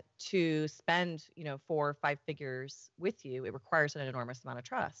 And to spend, 4 or 5 figures with you, it requires an enormous amount of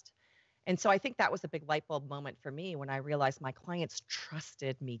trust. And so I think that was a big light bulb moment for me when I realized my clients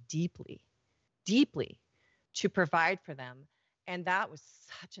trusted me deeply, deeply to provide for them. And that was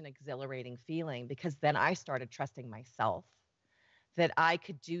such an exhilarating feeling because then I started trusting myself that I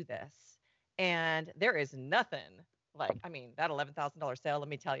could do this. And there is nothing like, that $11,000 sale, let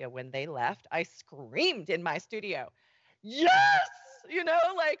me tell you, when they left, I screamed in my studio, yes,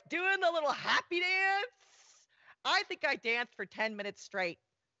 like doing the little happy dance. I think I danced for 10 minutes straight.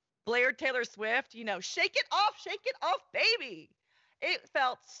 Blair Taylor Swift, shake it off, baby. It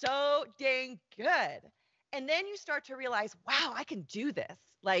felt so dang good. And then you start to realize, wow, I can do this.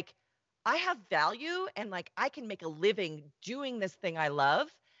 Like, I have value and like I can make a living doing this thing I love.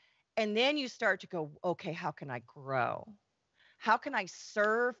 And then you start to go, okay, how can I grow? How can I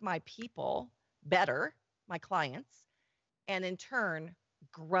serve my people better, my clients, and in turn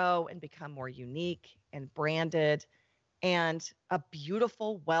grow and become more unique and branded and a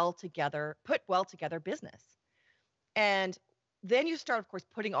beautiful, put well together business. And then you start, of course,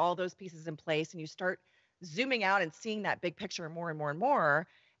 putting all those pieces in place and you start zooming out and seeing that big picture more and more and more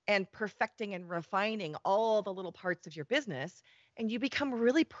and perfecting and refining all the little parts of your business. And you become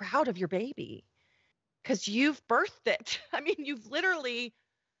really proud of your baby because you've birthed it. You've literally,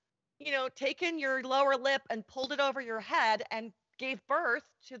 taken your lower lip and pulled it over your head and gave birth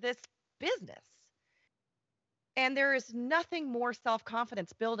to this business. And there is nothing more self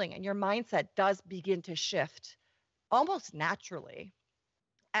confidence building, and your mindset does begin to shift almost naturally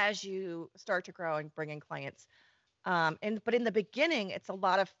as you start to grow and bring in clients. But in the beginning, it's a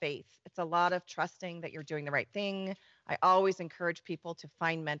lot of faith. It's a lot of trusting that you're doing the right thing. I always encourage people to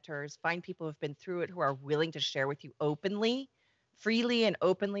find mentors, find people who've been through it, who are willing to share with you openly, freely and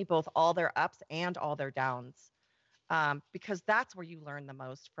openly, both all their ups and all their downs. Because that's where you learn the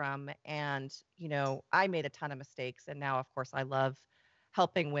most from. And, I made a ton of mistakes. And now, of course, I love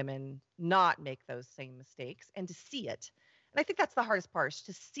helping women not make those same mistakes and to see it. And I think that's the hardest part, is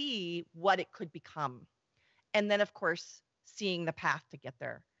to see what it could become. And then, of course, seeing the path to get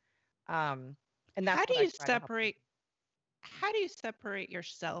there. Um, and How that's do what I you try to help them. separate how do you separate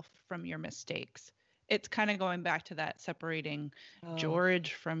yourself from your mistakes? It's kind of going back to that separating Oh,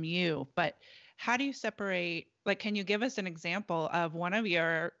 George from you, but how do you separate, like, can you give us an example of one of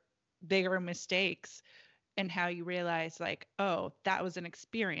your bigger mistakes and how you realize, like, oh, that was an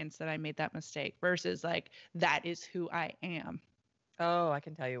experience that I made that mistake versus like that is who I am? oh, I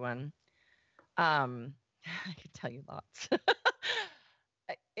can tell you one. Um, I can tell you lots.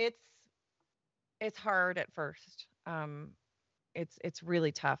 it's it's hard at first. It's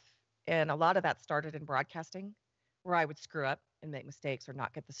really tough. And a lot of that started in broadcasting, where I would screw up and make mistakes or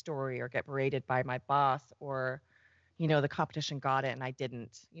not get the story or get berated by my boss, or, the competition got it and I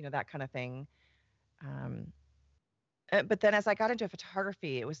didn't, that kind of thing. Um, but then as I got into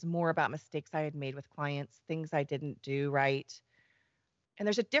photography, it was more about mistakes I had made with clients, things I didn't do right. And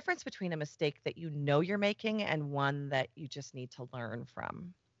there's a difference between a mistake that you know you're making and one that you just need to learn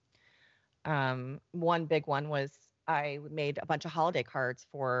from. One big one was I made a bunch of holiday cards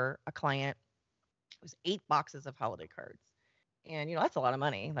for a client. It was 8 boxes of holiday cards. And, that's a lot of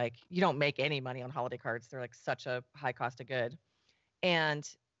money. Like, you don't make any money on holiday cards. They're like such a high cost of good. And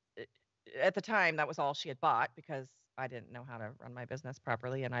uh, at the time, that was all she had bought because I didn't know how to run my business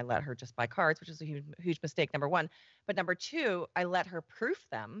properly. And I let her just buy cards, which is a huge, huge mistake, number one. But number two, I let her proof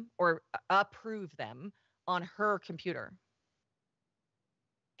them or approve them on her computer.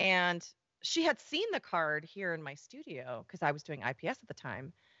 And she had seen the card here in my studio because I was doing IPS at the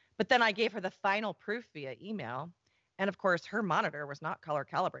time. But then I gave her the final proof via email. And of course, her monitor was not color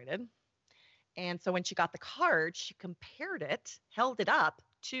calibrated. And so when she got the card, she compared it, held it up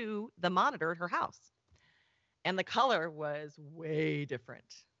to the monitor at her house. And the color was way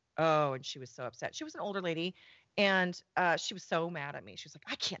different. Oh, and she was so upset. She was an older lady, and she was so mad at me. She was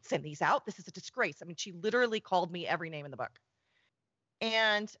like, I can't send these out. This is a disgrace. I mean, she literally called me every name in the book.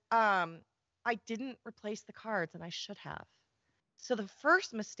 And I didn't replace the cards, and I should have. So the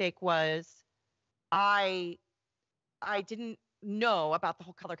first mistake was I I didn't know about the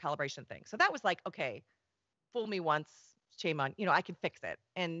whole color calibration thing. So that was like, okay, fool me once, shame on, I can fix it.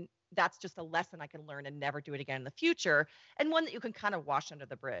 And that's just a lesson I can learn and never do it again in the future, and one that you can kind of wash under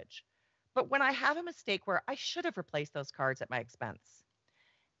the bridge. But when I have a mistake where I should have replaced those cards at my expense,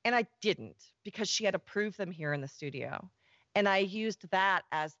 and I didn't because she had approved them here in the studio, and I used that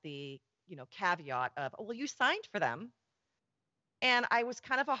as the, caveat of, oh, well, you signed for them. And I was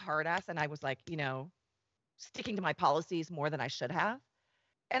kind of a hard ass, and I was like, sticking to my policies more than I should have.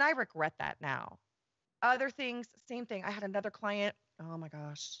 And I regret that now. Other things, same thing. I had another client. Oh my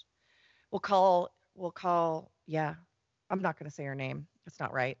gosh. Yeah, I'm not going to say her name. It's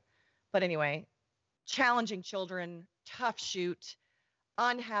not right. But anyway, challenging children, tough shoot,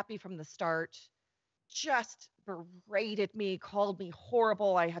 unhappy from the start, just berated me, called me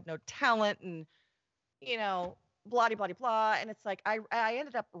horrible. I had no talent and, blah, blah, blah, blah. And it's like, I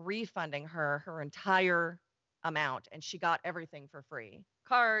ended up refunding her entire amount, and she got everything for free: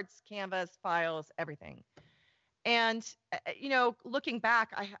 cards, canvas, files, everything. And, looking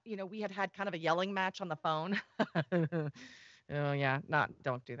back, we had kind of a yelling match on the phone. Oh yeah,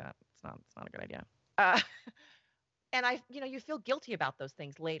 don't do that. It's not a good idea. Uh, and you feel guilty about those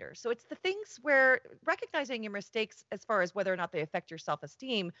things later. So it's the things where recognizing your mistakes, as far as whether or not they affect your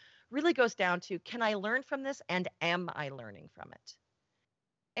self-esteem, really goes down to, can I learn from this, and am I learning from it?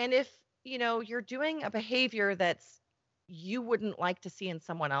 And if, you're doing a behavior that's you wouldn't like to see in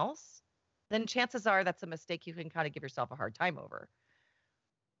someone else, then chances are that's a mistake you can kind of give yourself a hard time over.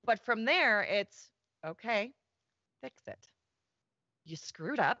 But from there, it's okay, fix it. You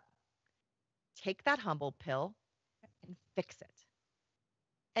screwed up, take that humble pill and fix it.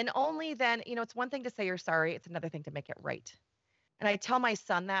 And only then, it's one thing to say you're sorry, it's another thing to make it right. And I tell my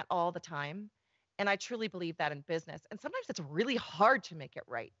son that all the time. And I truly believe that in business. And sometimes it's really hard to make it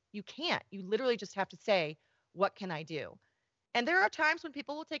right. You can't. You literally just have to say, what can I do? And there are times when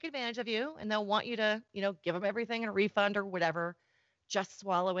people will take advantage of you and they'll want you to, give them everything in a refund or whatever. Just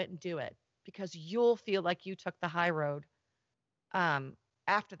swallow it and do it. because you'll feel like you took the high road um,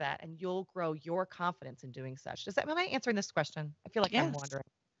 after that, and you'll grow your confidence in doing such. Am I answering this question? I feel like I'm Yes. wondering.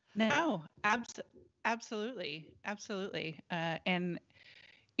 No, absolutely. Absolutely. And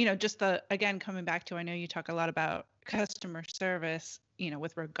just again, coming back to, I know you talk a lot about customer service,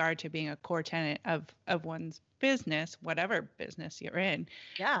 with regard to being a core tenet of one's business, whatever business you're in.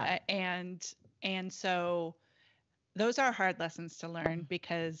 Yeah. And so those are hard lessons to learn,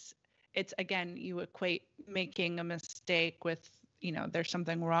 because it's, again, you equate making a mistake with, there's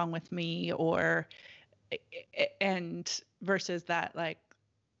something wrong with me, or and versus that, like,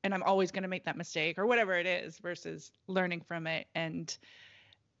 and I'm always going to make that mistake, or whatever it is, versus learning from it, and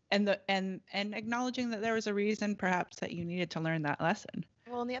acknowledging that there was a reason perhaps that you needed to learn that lesson.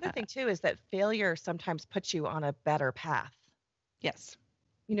 Well, and the other Uh, thing too is that failure sometimes puts you on a better path. yes.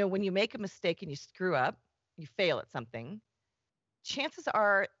 When you make a mistake and you screw up, you fail at something, chances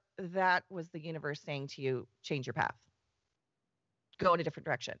are that was the universe saying to you, change your path, go in a different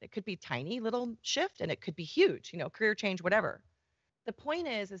direction. It could be tiny little shift and it could be huge, career change, whatever. The point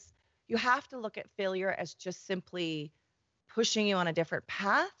is you have to look at failure as just simply pushing you on a different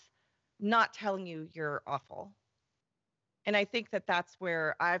path, not telling you you're awful. And I think that that's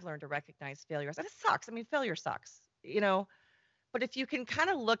where I've learned to recognize failures. And it sucks. I mean, failure sucks. But if you can kind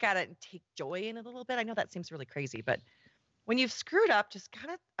of look at it and take joy in it a little bit, I know that seems really crazy, but when you've screwed up, just kind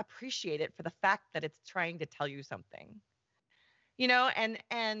of appreciate it for the fact that it's trying to tell you something.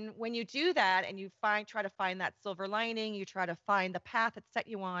 And when you do that and you try to find that silver lining, you try to find the path it set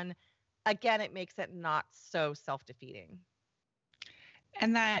you on, again, it makes it not so self-defeating.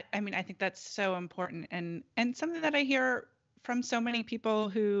 And that, I mean, I think that's so important, and something that I hear from so many people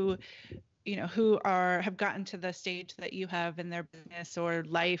who, who have gotten to the stage that you have in their business or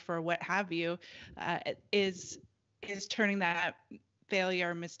life or what have you, uh, is is turning that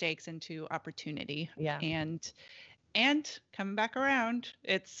failure, mistakes, into opportunity. Yeah. And coming back around,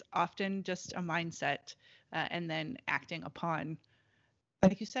 it's often just a mindset, and then acting upon,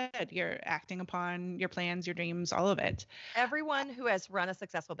 like you said, you're acting upon your plans, your dreams, all of it. Everyone who has run a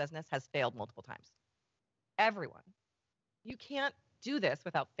successful business has failed multiple times. Everyone. You can't do this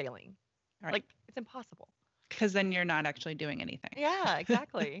without failing. All right. Like, it's impossible. Because then you're not actually doing anything. Yeah,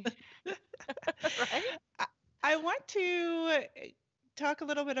 exactly. Right? I want to talk a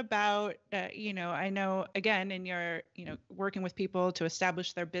little bit about, I know, again, in your, working with people to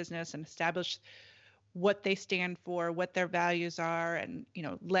establish their business and establish what they stand for, what their values are, and,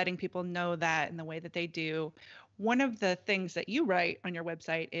 letting people know that in the way that they do. One of the things that you write on your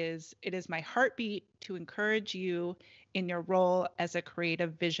website is, "It is my heartbeat to encourage you in your role as a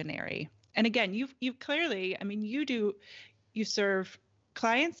creative visionary." And again, you've clearly, I mean, you serve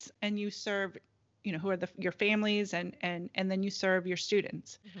clients, and you serve, who are your families, and then you serve your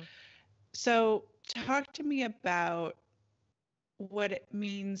students. Mm-hmm. So talk to me about what it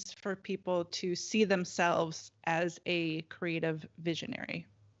means for people to see themselves as a creative visionary.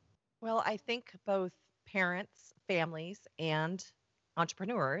 Well, I think both parents, families, and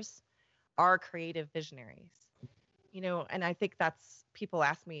entrepreneurs are creative visionaries. And I think that's people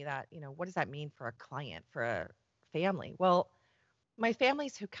ask me that, what does that mean for a client, for a family? Well, my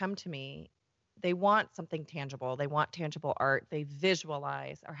families who come to me, they want something tangible. They want tangible art. They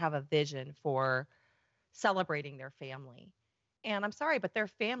visualize or have a vision for celebrating their family. And I'm sorry, but their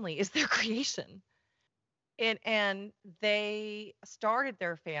family is their creation. And they started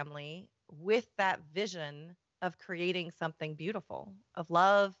their family with that vision of creating something beautiful, of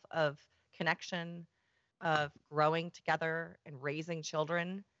love, of connection, of growing together and raising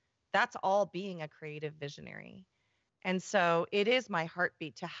children. That's all being a creative visionary. And so it is my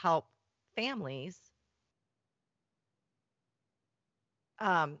heartbeat to help families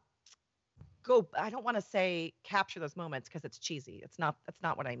um, I don't want to say capture those moments because it's cheesy. That's not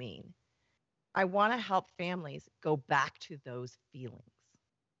what I mean. I want to help families go back to those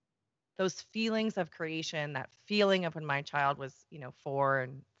feelings of creation, that feeling of when my child was, 4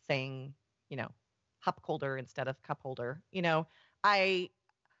 and saying, you know, cup holder instead of cup holder. I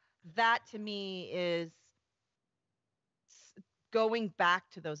that to me is going back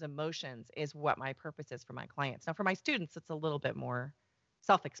to those emotions is what my purpose is for my clients. Now, for my students, it's a little bit more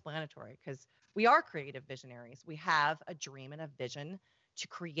self-explanatory because we are creative visionaries. We have a dream and a vision to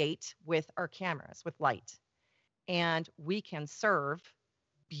create with our cameras, with light, and we can serve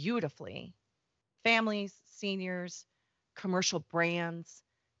beautifully families, seniors, commercial brands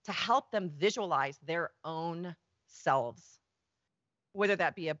to help them visualize their own selves, whether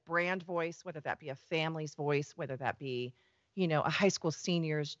that be a brand voice, whether that be a family's voice, whether that be, a high school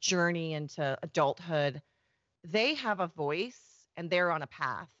senior's journey into adulthood. They have a voice and they're on a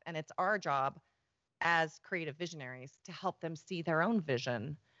path. And it's our job as creative visionaries to help them see their own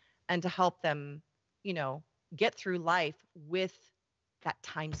vision and to help them, you know, get through life with that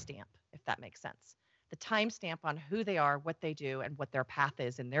timestamp, if that makes sense. The timestamp on who they are, what they do, and what their path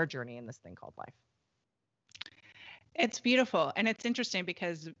is in their journey in this thing called life. It's beautiful. And it's interesting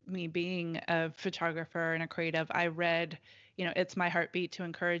because me being a photographer and a creative, I read, It's My Heartbeat to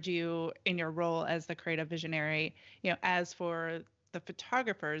encourage you in your role as the creative visionary, as for the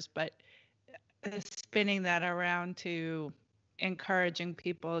photographers, but spinning that around to encouraging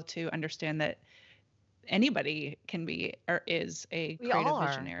people to understand that anybody can be or is a We creative all are.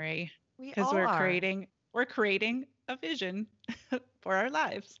 visionary We because all are. we're creating a vision for our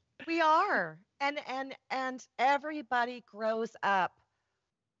lives. We are. And everybody grows up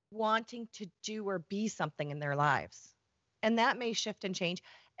wanting to do or be something in their lives. And that may shift and change.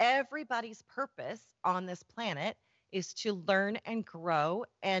 Everybody's purpose on this planet is to learn and grow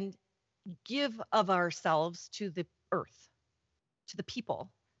and give of ourselves to the earth, to the people,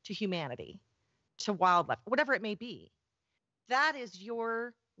 to humanity, to wildlife, whatever it may be. That is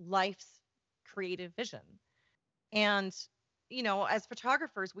your life's creative vision. And, as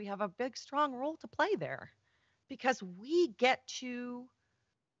photographers, we have a big, strong role to play there because we get to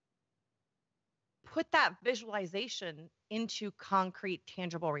put that visualization into concrete,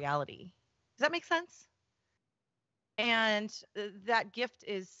 tangible reality. Does that make sense? And that gift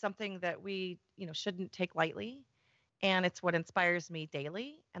is something that we, shouldn't take lightly. And it's what inspires me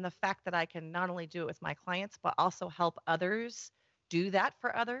daily. And the fact that I can not only do it with my clients, but also help others do that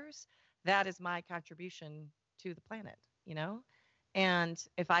for others, that is my contribution to the planet, you know? And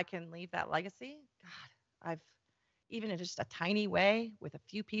if I can leave that legacy, God, I've, even in just a tiny way with a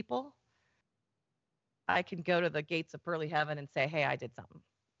few people, I can go to the gates of pearly heaven and say, hey, I did something.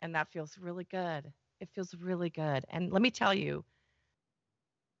 And that feels really good. It feels really good. And let me tell you,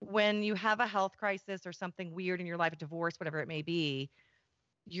 when you have a health crisis or something weird in your life, a divorce, whatever it may be,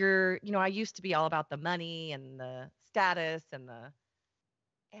 I used to be all about the money and the status and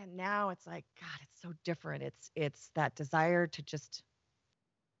now it's like, God, it's so different. It's that desire to just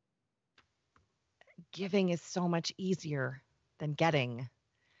giving is so much easier than getting.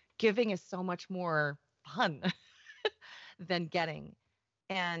 Giving is so much more fun than getting.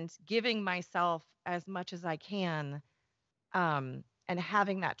 And giving myself as much as I can, and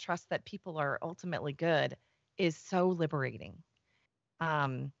having that trust that people are ultimately good is so liberating.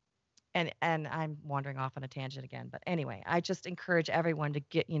 Um, and I'm wandering off on a tangent again, but anyway, I just encourage everyone to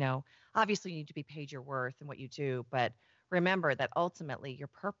get, obviously you need to be paid your worth and what you do, but remember that ultimately your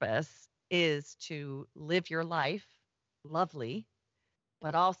purpose is to live your life lovely,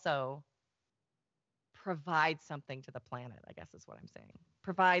 but also provide something to the planet, I guess is what I'm saying.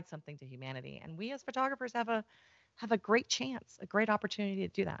 Provide something to humanity. And we as photographers have a great chance, a great opportunity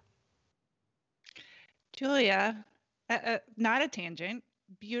to do that. Julia, not a tangent,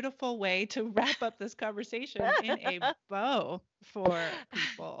 beautiful way to wrap up this conversation in a bow for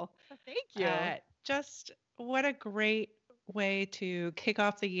people. Thank you. Just what a great way to kick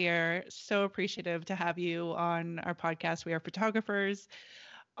off the year. So appreciative to have you on our podcast. We are photographers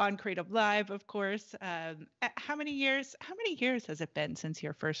on Creative Live, of course. How many years? How many years has it been since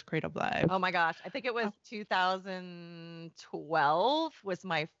your first Creative Live? Oh my gosh, I think it was Oh, 2012 was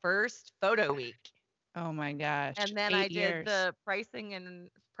my first photo week. oh my gosh, And then I eight did years. the pricing and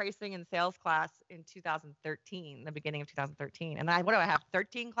sales class in 2013, the beginning of 2013. And what do I have?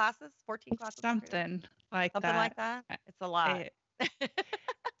 13 classes, 14 classes on Creative? Something like Something like that. that. It's a lot. It,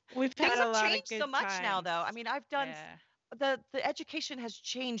 we've Things had a have lot of changed so good much now times. though. I mean, I've done Yeah. the education has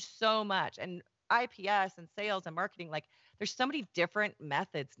changed so much and IPS and sales and marketing, like there's so many different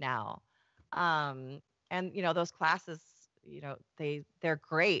methods now. Um, and those classes, they're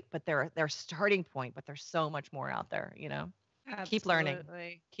great, but they're starting point, but there's so much more out there, Keep learning.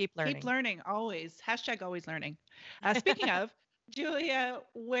 Absolutely. Keep Keep learning. learning always. Hashtag always learning. Speaking of, Julia,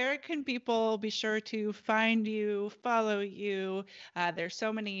 where can people be sure to find you, follow you? There's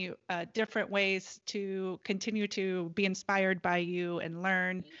so many different ways to continue to be inspired by you and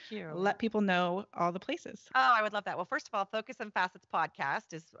learn. Thank you. Let people know all the places. Oh, I would love that. Well, first of all, Focus and Facets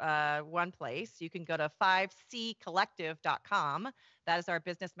podcast is one place. You can go to 5ccollective.com. That is our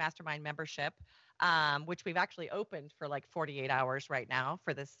business mastermind membership, which we've actually opened for like 48 hours right now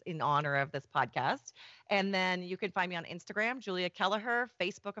for this in honor of this podcast. And then you can find me on Instagram, Julia Kelleher.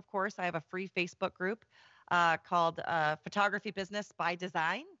 Facebook, of course. I have a free Facebook group called Photography Business by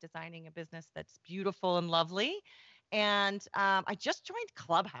Design, designing a business that's beautiful and lovely. And I just joined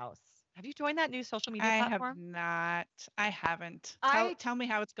Clubhouse. Have you joined that new social media I have platform? not. I haven't. I Tell me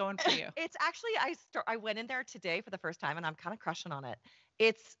how it's going for you. It's actually I went in there today for the first time and I'm kind of crushing on it.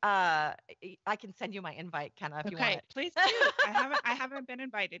 It's I can send you my invite, Kenna, if you want Okay, it. please do. I haven't been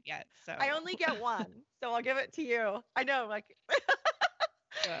invited yet, I so only get one, so I'll give it to you. I know, like,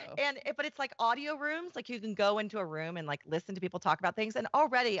 so but it's like audio rooms. Like you can go into a room and like listen to people talk about things. And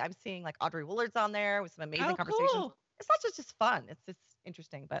already I'm seeing like Audrey Willard's on there with some amazing oh, conversations. cool. It's not just fun. It's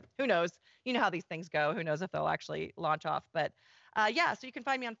interesting, but who knows? You know how these things go. Who knows if they'll actually launch off? But yeah, so you can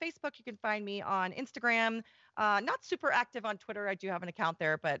find me on Facebook. You can find me on Instagram. Not super active on Twitter. I do have an account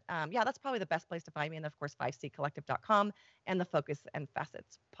there, but yeah, that's probably the best place to find me. And of course, 5ccollective.com and the Focus and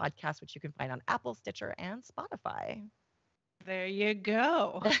Facets podcast, which you can find on Apple, Stitcher, and Spotify. There you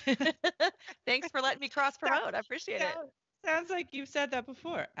go. Thanks for letting me cross promote. I appreciate it. Sounds like you've said that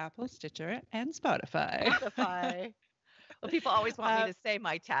before. Apple, Stitcher, and Spotify. Spotify. Well, people always want me to say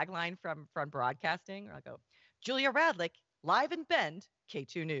my tagline from broadcasting, or I'll go, Julia Radlick, live in Bend,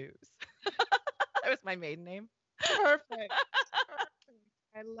 K2 News. That was my maiden name. Perfect.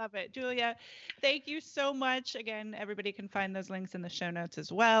 I love it. Julia, thank you so much. Again, everybody can find those links in the show notes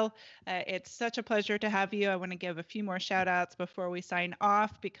as well. It's such a pleasure to have you. I want to give a few more shout outs before we sign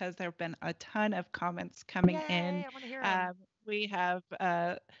off because there have been a ton of comments coming in. I want to hear them. We have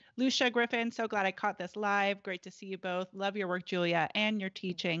Lucia Griffin. So glad I caught this live. Great to see you both. Love your work, Julia, and your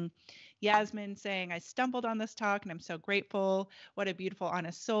teaching. Yasmin saying, I stumbled on this talk and I'm so grateful. What a beautiful,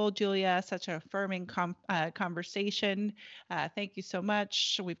 honest soul, Julia. Such an affirming conversation. Thank you so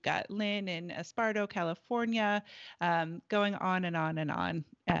much. We've got Lynn in Esparto, California, going on and on and on.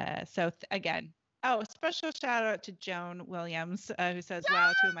 Again, oh, special shout out to Joan Williams, who says,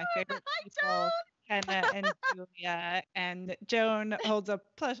 wow, two of my favorite people. Kenna and Julia, and Joan holds a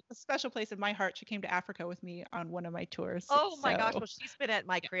special place in my heart. She came to Africa with me on one of my tours. Oh my gosh, well, she's been at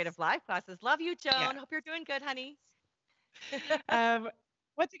my Creative Live classes. Love you, Joan. Yeah. Hope you're doing good, honey.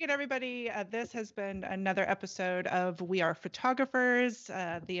 Once again, everybody, this has been another episode of We Are Photographers.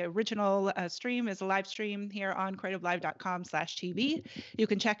 The original stream is a live stream here on creativelive.com/TV. You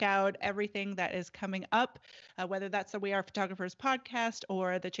can check out everything that is coming up, whether that's the We Are Photographers podcast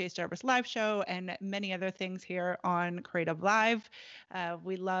or the Chase Jarvis live show and many other things here on Creative Live.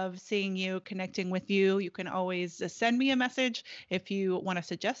 We love seeing you, connecting with you. You can always send me a message if you want to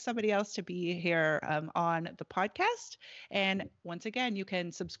suggest somebody else to be here on the podcast. And once again, you can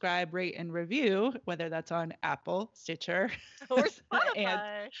subscribe, rate, and review, whether that's on Apple, Stitcher, or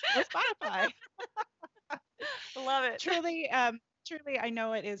Spotify. Love it. Truly, I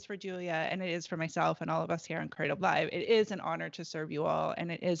know it is for Julia and it is for myself and all of us here on Creative Live. It is an honor to serve you all, and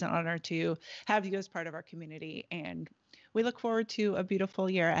it is an honor to have you as part of our community. And we look forward to a beautiful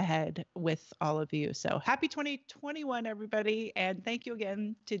year ahead with all of you. So happy 2021, everybody. And thank you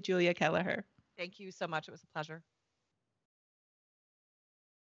again to Julia Kelleher. Thank you so much. It was a pleasure.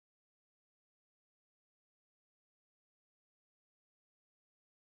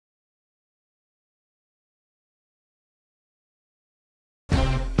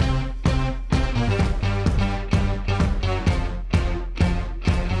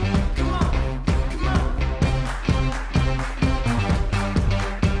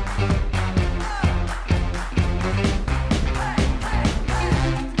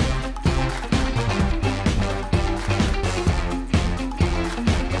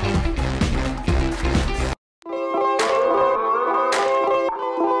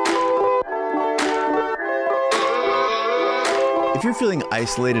 If you're feeling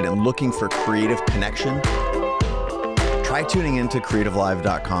isolated and looking for creative connection, try tuning into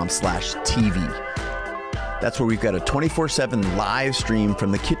creativelive.com/TV. That's where we've got a 24/7 live stream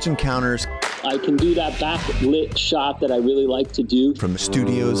from the kitchen counters. I can do that backlit shot that I really like to do. From the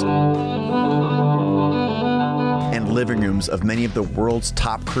studios and living rooms of many of the world's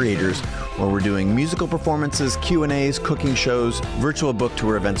top creators, where we're doing musical performances, Q&As, cooking shows, virtual book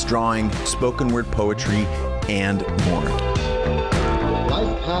tour events, drawing, spoken word poetry, and more.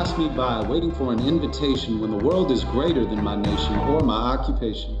 Life passed me by waiting for an invitation when the world is greater than my nation or my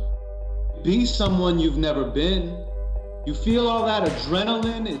occupation. Be someone you've never been. You feel all that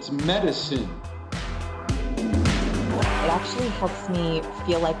adrenaline, it's medicine. It actually helps me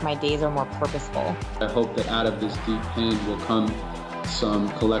feel like my days are more purposeful. I hope that out of this deep pain will come some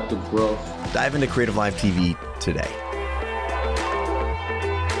collective growth. Dive into Creative Live TV today.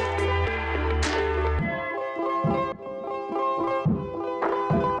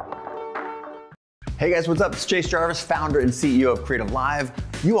 Hey guys, what's up? It's Chase Jarvis, founder and CEO of Creative Live.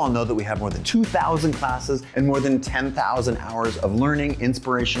 You all know that we have more than 2,000 classes and more than 10,000 hours of learning,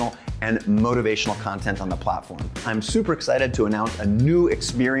 inspirational, and motivational content on the platform. I'm super excited to announce a new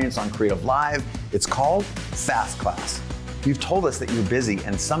experience on Creative Live. It's called Fast Class. You've told us that you're busy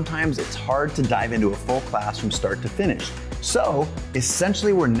and sometimes it's hard to dive into a full class from start to finish. So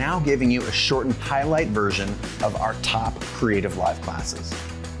essentially, we're now giving you a shortened highlight version of our top Creative Live classes.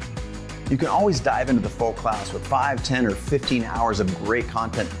 You can always dive into the full class with 5, 10, or 15 hours of great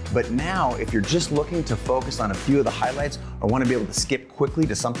content. But now, if you're just looking to focus on a few of the highlights or want to be able to skip quickly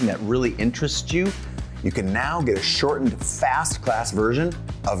to something that really interests you, you can now get a shortened fast class version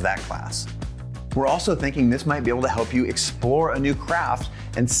of that class. We're also thinking this might be able to help you explore a new craft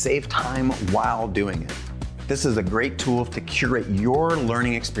and save time while doing it. This is a great tool to curate your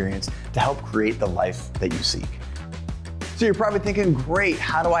learning experience to help create the life that you seek. So you're probably thinking, great,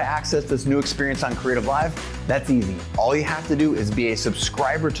 how do I access this new experience on Creative Live? That's easy. All you have to do is be a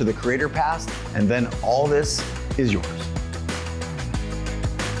subscriber to the Creator Pass, and then all this is yours.